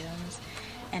of the items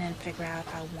and then figure out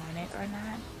if I want it or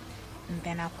not. And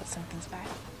then I'll put some things back.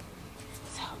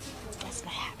 So that's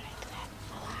my habit. I do that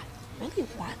a lot. I really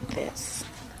want this.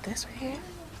 This right here.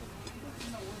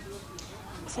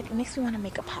 It's like, it makes me want to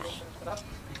make a pie.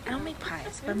 I don't make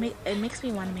pies, but it makes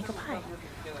me want to make a pie.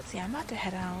 See, I'm about to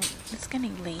head out. It's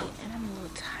getting late and I'm a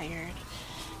little tired.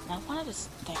 And I want to just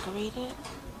decorate it.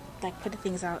 Like put the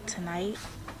things out tonight.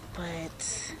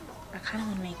 But I kind of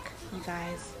want to make you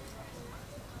guys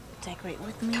decorate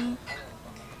with me.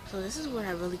 So this is what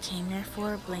I really came here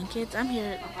for. Blankets. I'm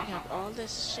here picking up all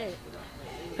this shit.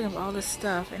 Picking up all this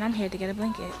stuff. And I'm here to get a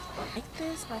blanket. I like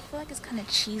this, but I feel like it's kind of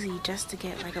cheesy just to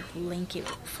get like a blanket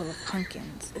full of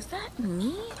pumpkins. Is that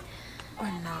me?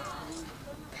 Or no?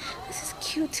 This is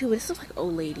cute too. This is like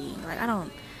old lady. Like I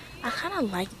kind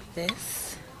of like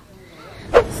this.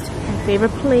 My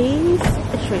favorite place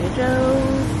is Trader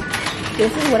Joe's.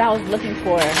 This is what I was looking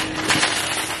for.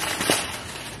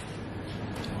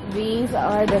 These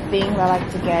are the things I like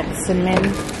to get.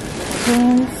 Cinnamon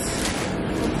balloons.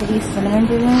 These cinnamon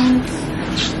balloons.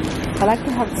 I like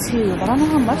to have two, but I don't know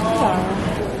how much they are.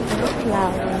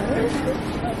 Flowers.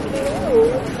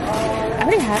 I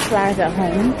already have flowers at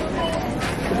home.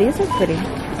 But these are pretty.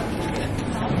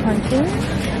 Pumpkins.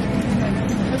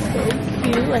 That's so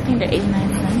cute. I think they're 89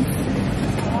 cents.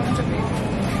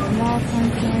 Small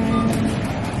pumpkins.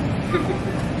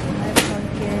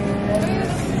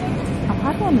 Pumpkins. I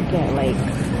probably want to get like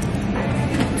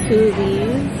 2 of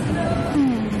these.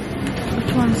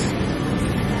 Which ones?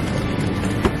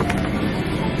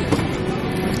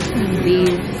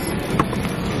 These.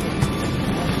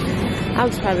 I'll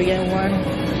just probably get one.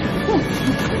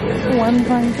 One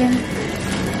pumpkin.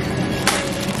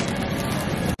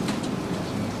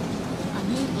 I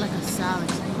need like a salad,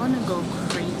 so I'm gonna go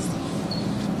crazy.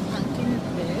 Pumpkin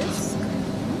bisque.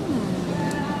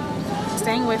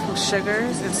 Staying away from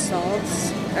sugars and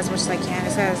salts as much as I can.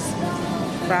 It says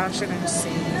brown sugar and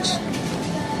sage.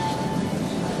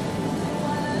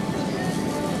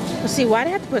 But see, why do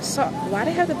they have to put salt? Why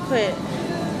do they have to put?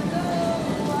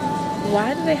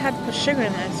 Why do they have to put sugar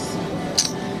in this?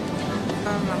 I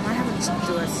might have to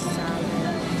do a salad.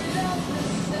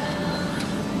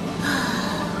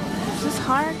 This is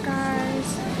hard, guys.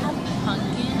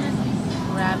 Pumpkin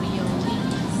ravioli.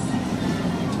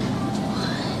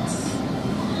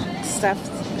 What?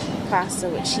 Stuffed pasta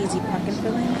with cheesy pumpkin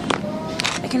filling.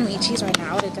 I can't eat cheese right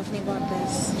now. I would have definitely bought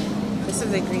this. This is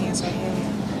the ingredients right here.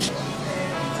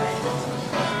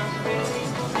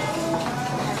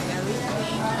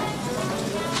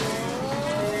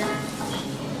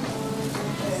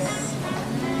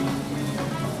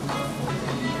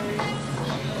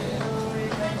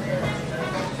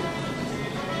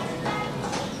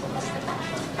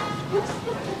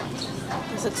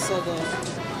 This looks so good.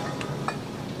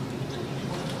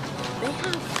 They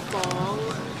have fall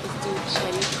do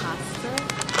cherry pasta.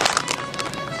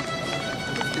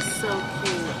 This is so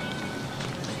cute.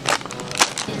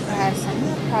 Guys, I'm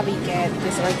gonna probably get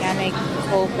this organic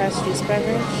cold pressed juice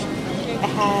beverage. It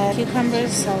has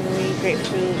cucumbers, celery,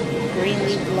 grapefruit, green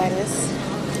leaf lettuce,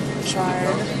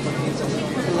 chard,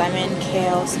 lemon,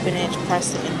 kale, spinach,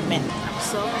 parsley, and mint. I'm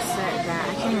so upset that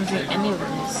I can't even drink any of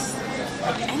this.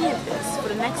 Like any of this for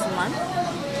the next month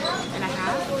and a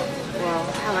half. Well,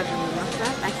 how I can month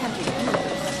left, I can't drink any of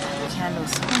this.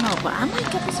 Candles. I don't know, but I might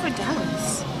get this for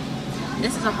Dallas.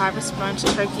 This is a Harvest Brunch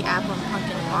turkey, apple, and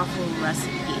pumpkin waffle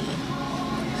recipe.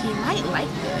 He might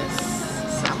like this,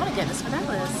 so I'm gonna get this for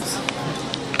Dallas.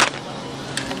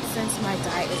 And since my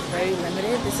diet is very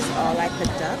limited, this is all I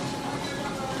picked up.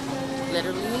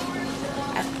 Literally,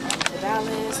 I for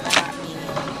Dallas. I got me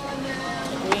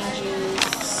green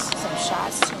juice, some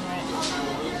shots, turmeric,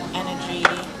 energy,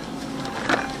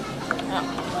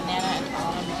 banana and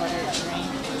almond butter drink,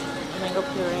 mango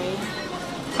puree,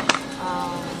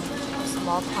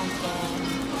 small pumpkin,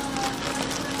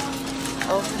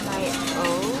 overnight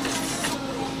oats,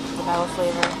 vanilla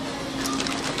flavor,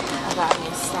 got me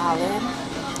a salad.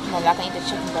 I'm not gonna eat the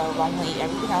chicken though, but I'm gonna eat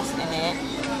everything else in it.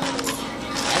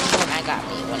 And then I got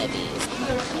me one of these.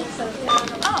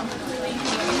 Oh.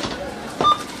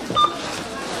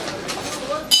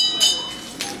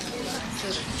 So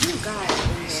you got it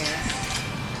in there.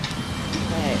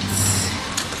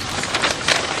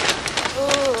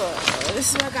 But this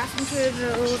is what I got from Trader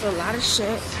Joe's. A lot of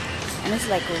shit. And it's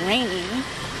like raining.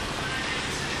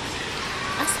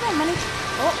 I spent money.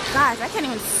 Oh, guys, I can't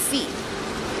even see.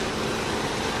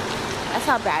 That's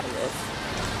how bad it is.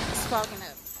 It's fogging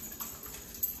up.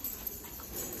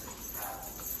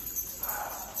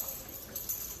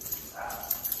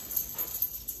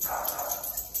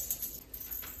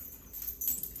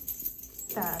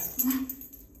 Stop.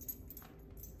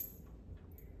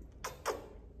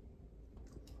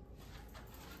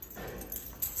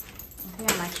 I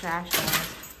got my trash bag.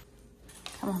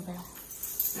 Come on, Bill.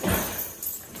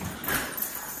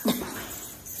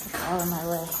 It's all in my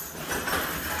way.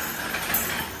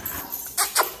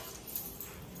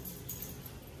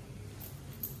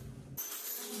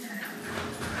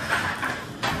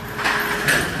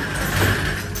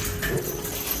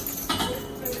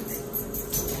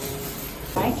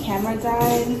 My camera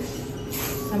died.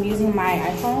 I'm using my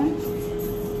iPhone.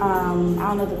 I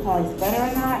don't know if the quality's better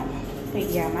or not. But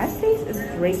yeah, my face is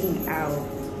breaking out.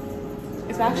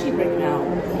 It's actually breaking out.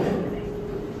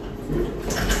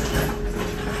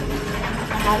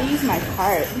 I had to use my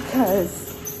cart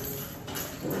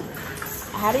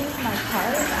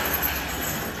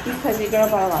because your girl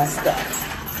bought a lot of stuff.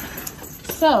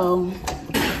 So,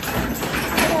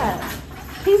 yeah.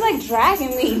 He's like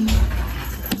dragging me.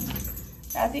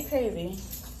 That'd be crazy.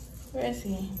 Where is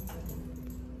he?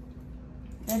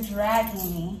 They're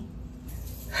dragging me.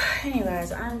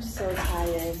 Anyways, I'm so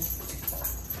tired.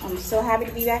 I'm so happy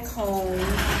to be back home.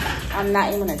 I'm not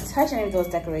even gonna touch any of those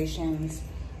decorations,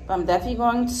 but I'm definitely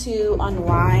going to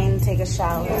unwind, take a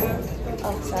shower.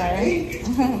 Oh, sorry.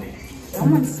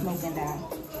 Someone's smoking down.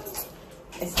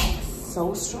 It's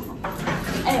so strong.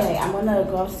 Anyway, I'm gonna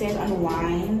go upstairs,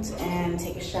 unwind, and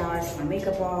take a shower, take my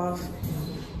makeup off,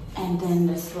 and then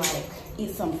just like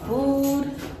eat some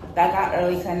food that I got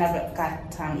early because I never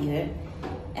got time to eat it.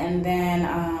 And then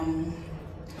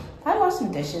probably wash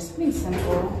some dishes, something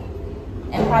simple,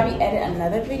 and probably edit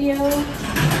another video,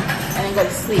 and then go to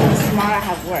sleep. Tomorrow I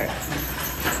have work.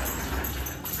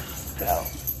 So,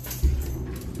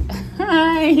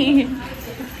 hi.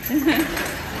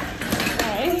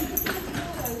 Hi.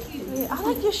 I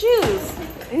like your shoes.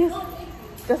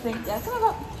 The thing, yeah, come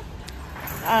on.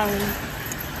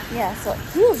 Yeah. So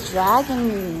he was dragging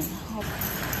me.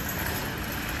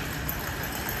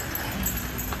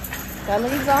 That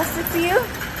look exhausted to you?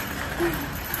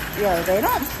 Yo, they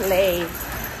don't play.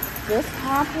 This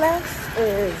complex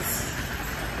is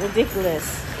ridiculous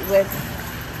with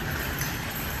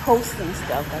hosting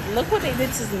stuff. Like, look what they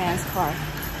did to this man's car.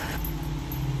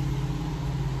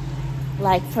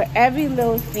 Like, for every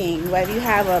little thing, whether you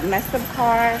have a messed up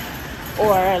car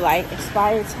or like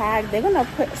expired tag, they're gonna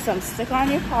put some sticker on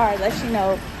your car, let you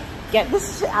know, get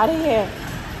this shit out of here.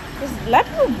 Just let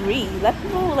people breathe. Let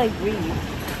people like breathe.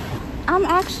 I'm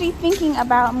actually thinking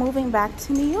about moving back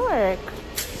to New York.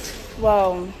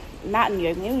 Well, not New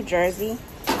York, New Jersey.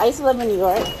 I used to live in New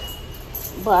York,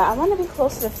 but I want to be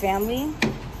close to the family.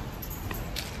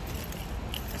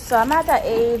 So I'm at that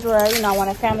age where, you know, I want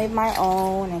a family of my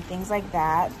own and things like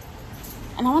that.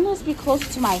 And I want to just be close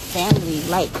to my family,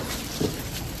 like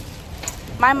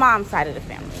my mom's side of the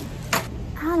family.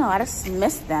 I don't know, I just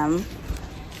miss them.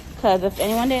 Because if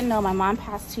anyone didn't know, my mom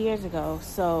passed 2 years ago.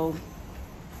 So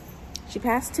she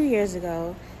passed 2 years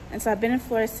ago, and so I've been in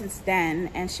Florida since then,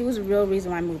 and she was a real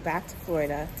reason why I moved back to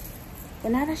Florida.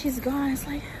 But now that she's gone, it's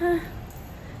like,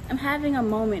 I'm having a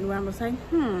moment where I'm just like,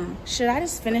 should I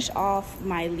just finish off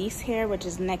my lease here, which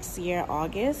is next year,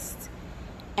 August,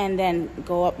 and then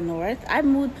go up north? I've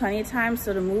moved plenty of times,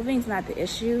 so the moving's not the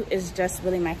issue. It's just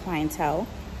really my clientele.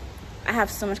 I have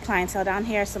so much clientele down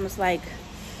here, so it's like,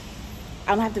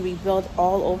 I don't have to rebuild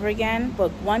all over again. But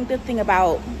one good thing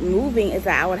about moving is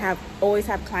that I would always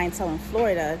have clientele in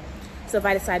Florida. So if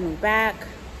I decide to move back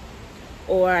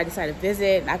or I decide to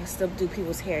visit, I can still do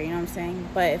people's hair, you know what I'm saying?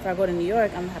 But if I go to New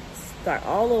York, I'm gonna have to start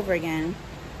all over again.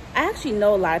 I actually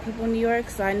know a lot of people in New York,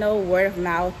 so I know word of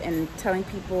mouth and telling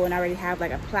people, and I already have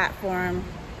like a platform.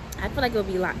 I feel like it'll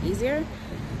be a lot easier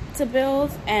to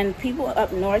build, and people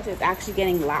up north is actually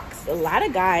getting locks. A lot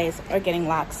of guys are getting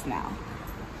locks now.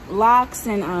 Locks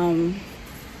and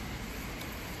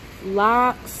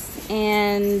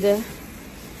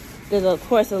there's of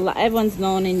course everyone's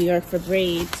known in New York for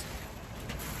braids.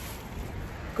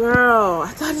 Girl, I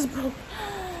thought this broke.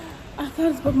 I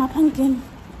thought it broke my pumpkin.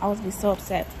 I was be so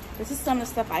upset. This is some of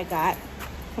the stuff I got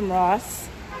from Ross.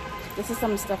 This is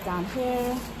some of the stuff down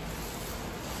here.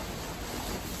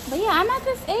 But yeah, I'm at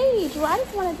this age where I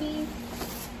just want to be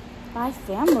my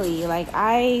family. Like,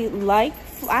 I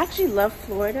actually love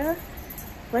Florida,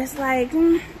 but it's like,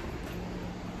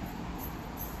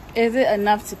 is it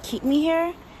enough to keep me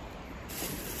here?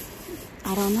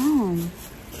 I don't know.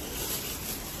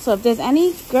 So if there's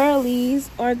any girlies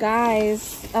or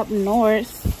guys up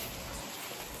north,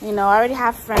 you know, I already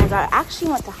have friends. I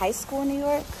actually went to high school in New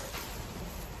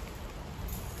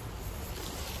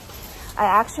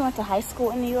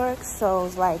York. So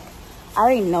it's like, I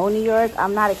already know New York.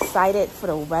 I'm not excited for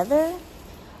the weather,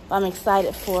 but I'm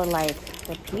excited for like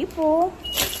the people,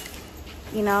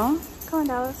 you know? Come on,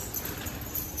 Dallas.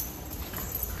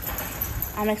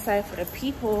 I'm excited for the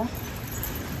people.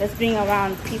 That's being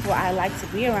around people I like to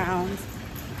be around.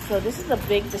 So this is a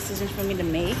big decision for me to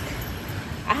make.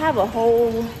 I have a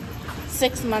whole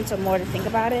 6 months or more to think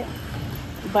about it,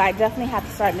 but I definitely have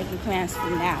to start making plans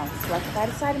from now. So like if I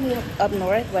decide to move up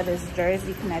north, whether it's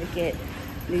Jersey, Connecticut,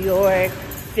 New York,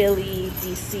 Philly,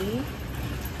 DC,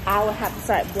 I will have to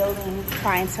start building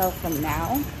clientele from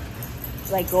now.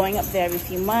 Like going up there every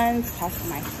few months, passing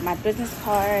my business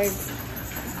cards,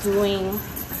 doing,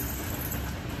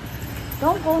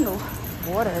 don't go in the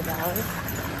water, guys.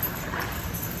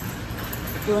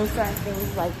 Doing certain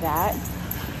things like that,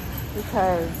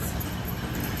 because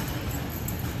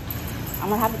I'm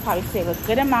gonna have to probably save a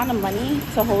good amount of money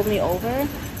to hold me over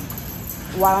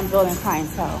while I'm building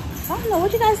clientele. So I don't know,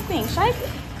 what you guys think? Should I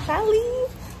leave?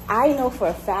 I know for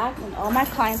a fact, and all my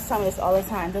clients tell me this all the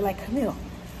time. They're like, Camille,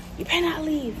 you better not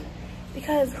leave,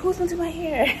 because who's gonna do my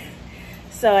hair?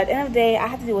 So at the end of the day, I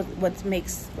have to do what's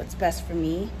best for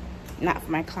me, not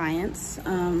for my clients.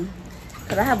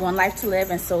 Because I have one life to live,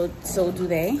 and so do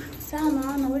they. So I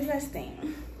don't know, what do you guys think?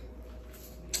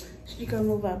 Should you go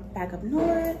move back up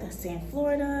north or stay in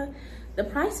Florida? The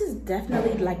price is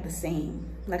definitely like the same.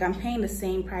 Like I'm paying the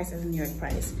same price as New York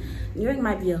price. New York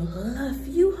might be a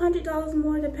few $100s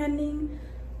more depending.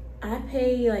 I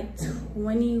pay like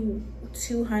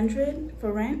 $2,200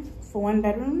 for rent for 1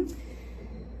 bedroom.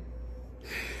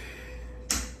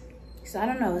 So I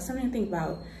don't know, it's something to think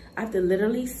about. I have to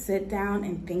literally sit down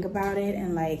and think about it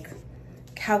and like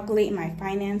calculate my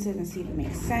finances and see if it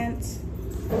makes sense.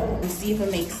 And see if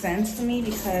it makes sense to me,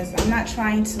 because I'm not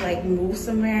trying to like move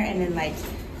somewhere and then like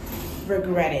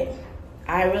regret it.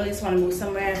 I really just want to move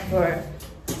somewhere for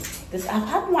this. I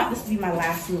probably want this to be my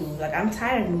last move. Like I'm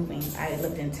tired of moving. I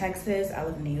lived in Texas, I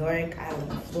lived in New York, I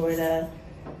lived in Florida.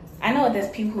 I know there's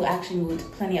people who actually moved to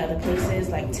plenty of other places,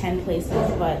 like 10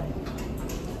 places, but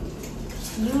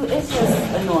it's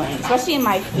just annoying, especially in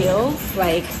my fields.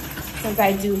 Like since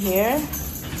I do hair,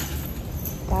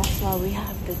 that's why we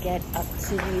have to get up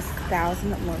to these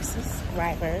 1,000 more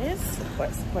subscribers.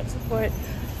 Support.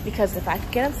 Because if I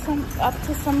could get up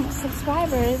to some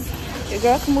subscribers, your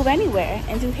girl can move anywhere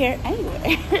and do hair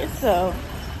anywhere. So,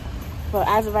 but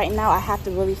as of right now, I have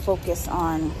to really focus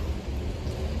on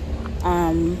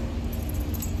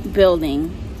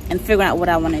building and figuring out what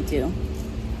I want to do.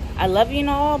 I love you and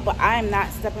all, but I am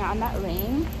not stepping out on that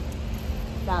rain.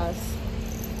 Dallas,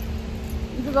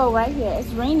 you can go right here. It's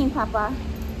raining, Papa.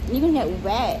 And you're gonna get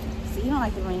wet. See, you don't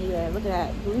like the rain either. Look at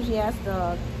that bougie ass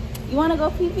dog. You wanna go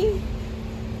pee-pee?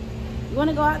 You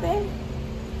wanna go out there?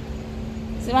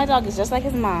 See, my dog is just like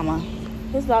his mama.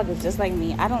 His dog is just like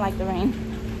me. I don't like the rain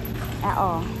at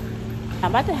all.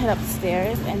 I'm about to head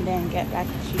upstairs and then get back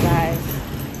with you guys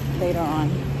later on.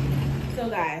 So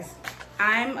guys,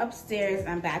 I'm upstairs,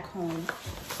 I'm back home.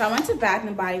 So I went to Bath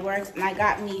and Body Works and I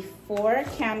got me 4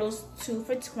 candles, 2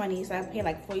 for $20, so I paid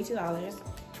like $42.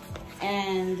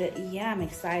 And yeah, I'm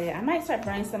excited. I might start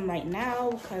burning some right now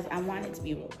because I want it to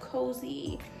be real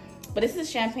cozy. But this is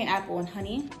champagne apple and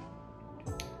honey.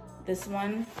 This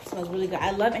one smells really good.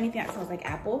 I love anything that smells like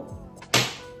apple.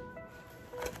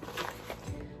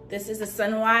 This is the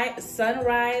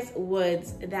Sunrise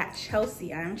Woods that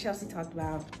Chelsea talked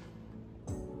about.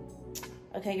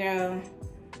 Okay, girl,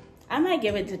 I might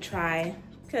give it a try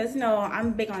because, you know,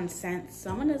 I'm big on scents,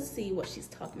 so I'm gonna see what she's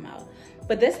talking about.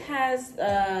 But this has,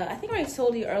 I think I already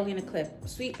told you early in the clip,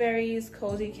 sweet berries,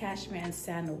 cozy cashmere, and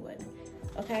sandalwood.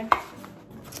 Okay.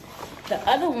 The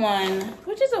other one,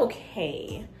 which is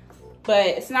okay, but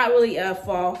it's not really a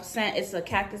fall scent. It's a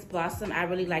cactus blossom. I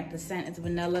really like the scent. It's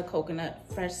vanilla, coconut,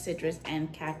 fresh citrus,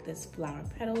 and cactus flower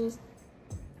petals.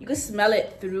 You can smell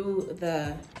it through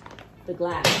the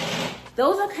glass.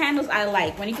 Those are candles I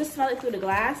like. When you can smell it through the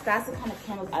glass, that's the kind of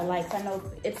candles I like. So I know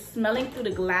it's smelling through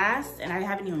the glass and I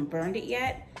haven't even burned it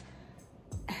yet.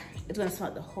 it's gonna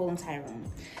smell the whole entire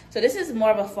room. So this is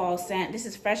more of a fall scent. This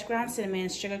is fresh ground cinnamon,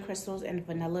 sugar crystals, and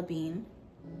vanilla bean.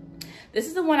 This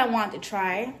is the one I want to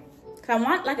try, because I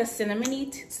want like a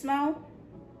cinnamony smell.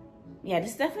 Yeah,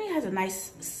 this definitely has a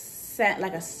nice scent,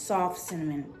 like a soft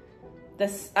cinnamon.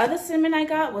 The other cinnamon I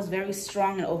got was very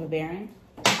strong and overbearing.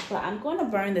 But I'm going to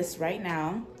burn this right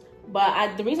now.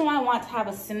 But the reason why I want to have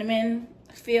a cinnamon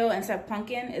feel instead of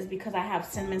pumpkin is because I have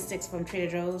cinnamon sticks from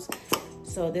Trader Joe's.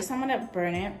 So this, I'm going to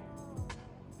burn it.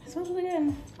 It smells really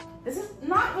good. This is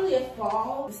not really a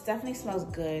fall. This definitely smells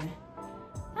good.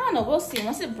 I don't know, we'll see.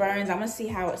 Once it burns, I'm going to see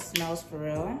how it smells for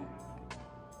real.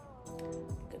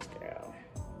 Good girl.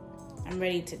 I'm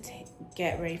ready to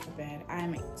get ready for bed.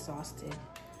 I'm exhausted.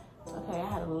 Okay, I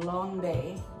had a long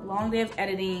day of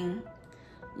editing,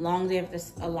 long day of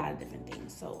just a lot of different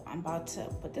things. So I'm about to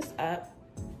put this up.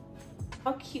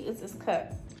 How cute is this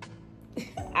cup?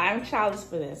 I'm childish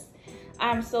for this.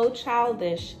 I'm so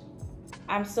childish.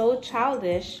 I'm so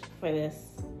childish for this.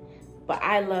 But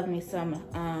I love me some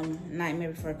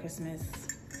Nightmare Before Christmas.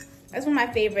 That's one of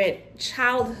my favorite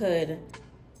childhood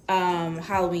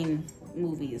Halloween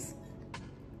movies.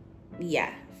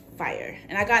 Yeah. Fire.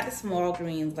 And I got the small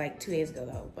greens like 2 days ago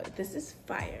though, but this is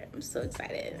fire. I'm so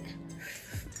excited.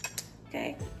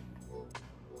 Okay.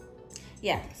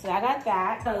 Yeah, so I got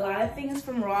that. A lot of things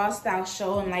from Ross that I'll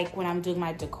show and like when I'm doing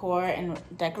my decor and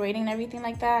decorating and everything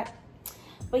like that.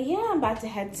 But yeah, I'm about to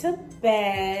head to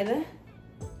bed.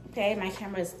 Okay, my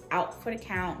camera is out for the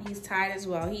count. He's tired as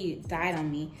well. He died on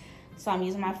me. So I'm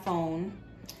using my phone.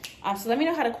 So let me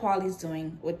know how the quality is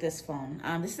doing with this phone.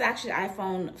 This is actually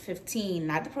iPhone 15,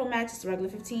 not the Pro Max, it's the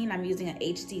regular 15. I'm using an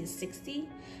HD 60.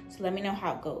 So let me know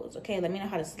how it goes, okay? Let me know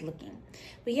how this is looking.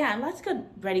 But yeah, let's get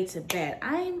ready to bed.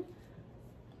 I'm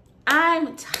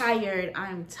tired.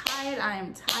 I'm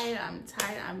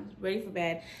ready for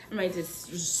bed. I'm ready to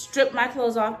strip my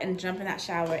clothes off and jump in that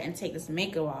shower and take this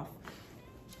makeup off.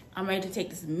 I'm ready to take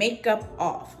this makeup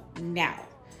off now.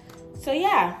 So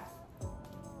yeah.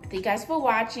 Thank you guys for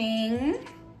watching.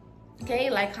 Okay,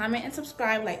 like, comment, and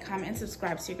subscribe. Like, comment, and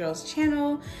subscribe to your girl's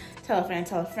channel. Tell a friend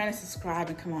to subscribe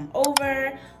and come on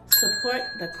over. Support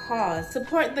the cause.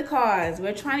 Support the cause.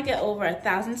 We're trying to get over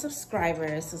 1,000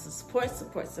 subscribers. So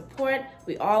support.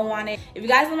 We all want it. If you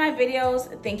guys love my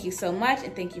videos, thank you so much.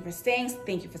 And thank you for staying.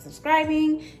 Thank you for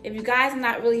subscribing. If you guys are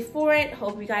not really for it,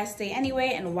 hope you guys stay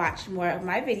anyway and watch more of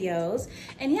my videos.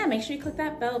 And yeah, make sure you click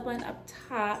that bell button up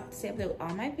top to stay updated with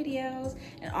all my videos.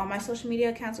 And all my social media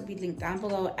accounts will be linked down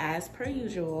below as per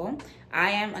usual.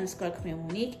 I am _Camille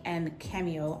Monique and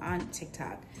Cameo on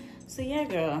TikTok. So yeah,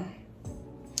 girl.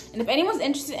 And if anyone's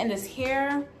interested in this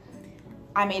hair,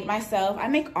 I made myself. I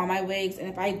make all my wigs, and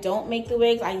if I don't make the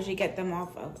wigs, I usually get them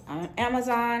off of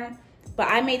Amazon. But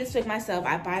I made this wig myself.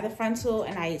 I buy the frontal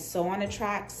and I sew on the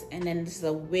tracks, and then this is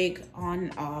a wig on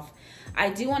and off. I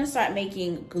do want to start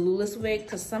making glueless wig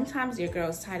because sometimes your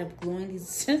girl's tired of gluing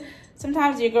these.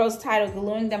 Sometimes your girl's tired of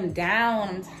gluing them down.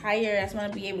 I'm tired. I just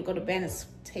want to be able to go to bed and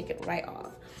take it right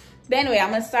off. But anyway, I'm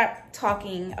going to start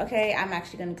talking, okay? I'm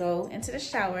actually going to go into the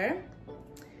shower.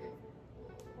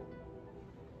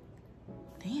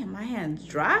 Damn, my hand's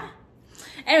dry.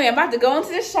 Anyway, I'm about to go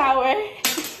into the shower.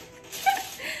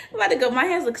 I'm about to go. My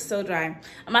hands look so dry.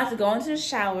 I'm about to go into the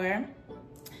shower,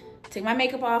 take my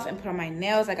makeup off, and put on my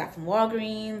nails I got from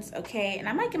Walgreens, okay? And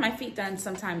I might get my feet done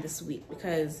sometime this week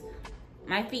because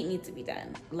my feet need to be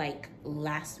done like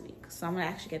last week. So I'm gonna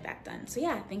actually get that done. So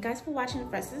yeah, thank you guys for watching the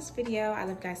rest of this video. I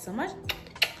love you guys so much.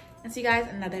 And see you guys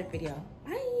in another video.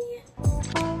 Bye.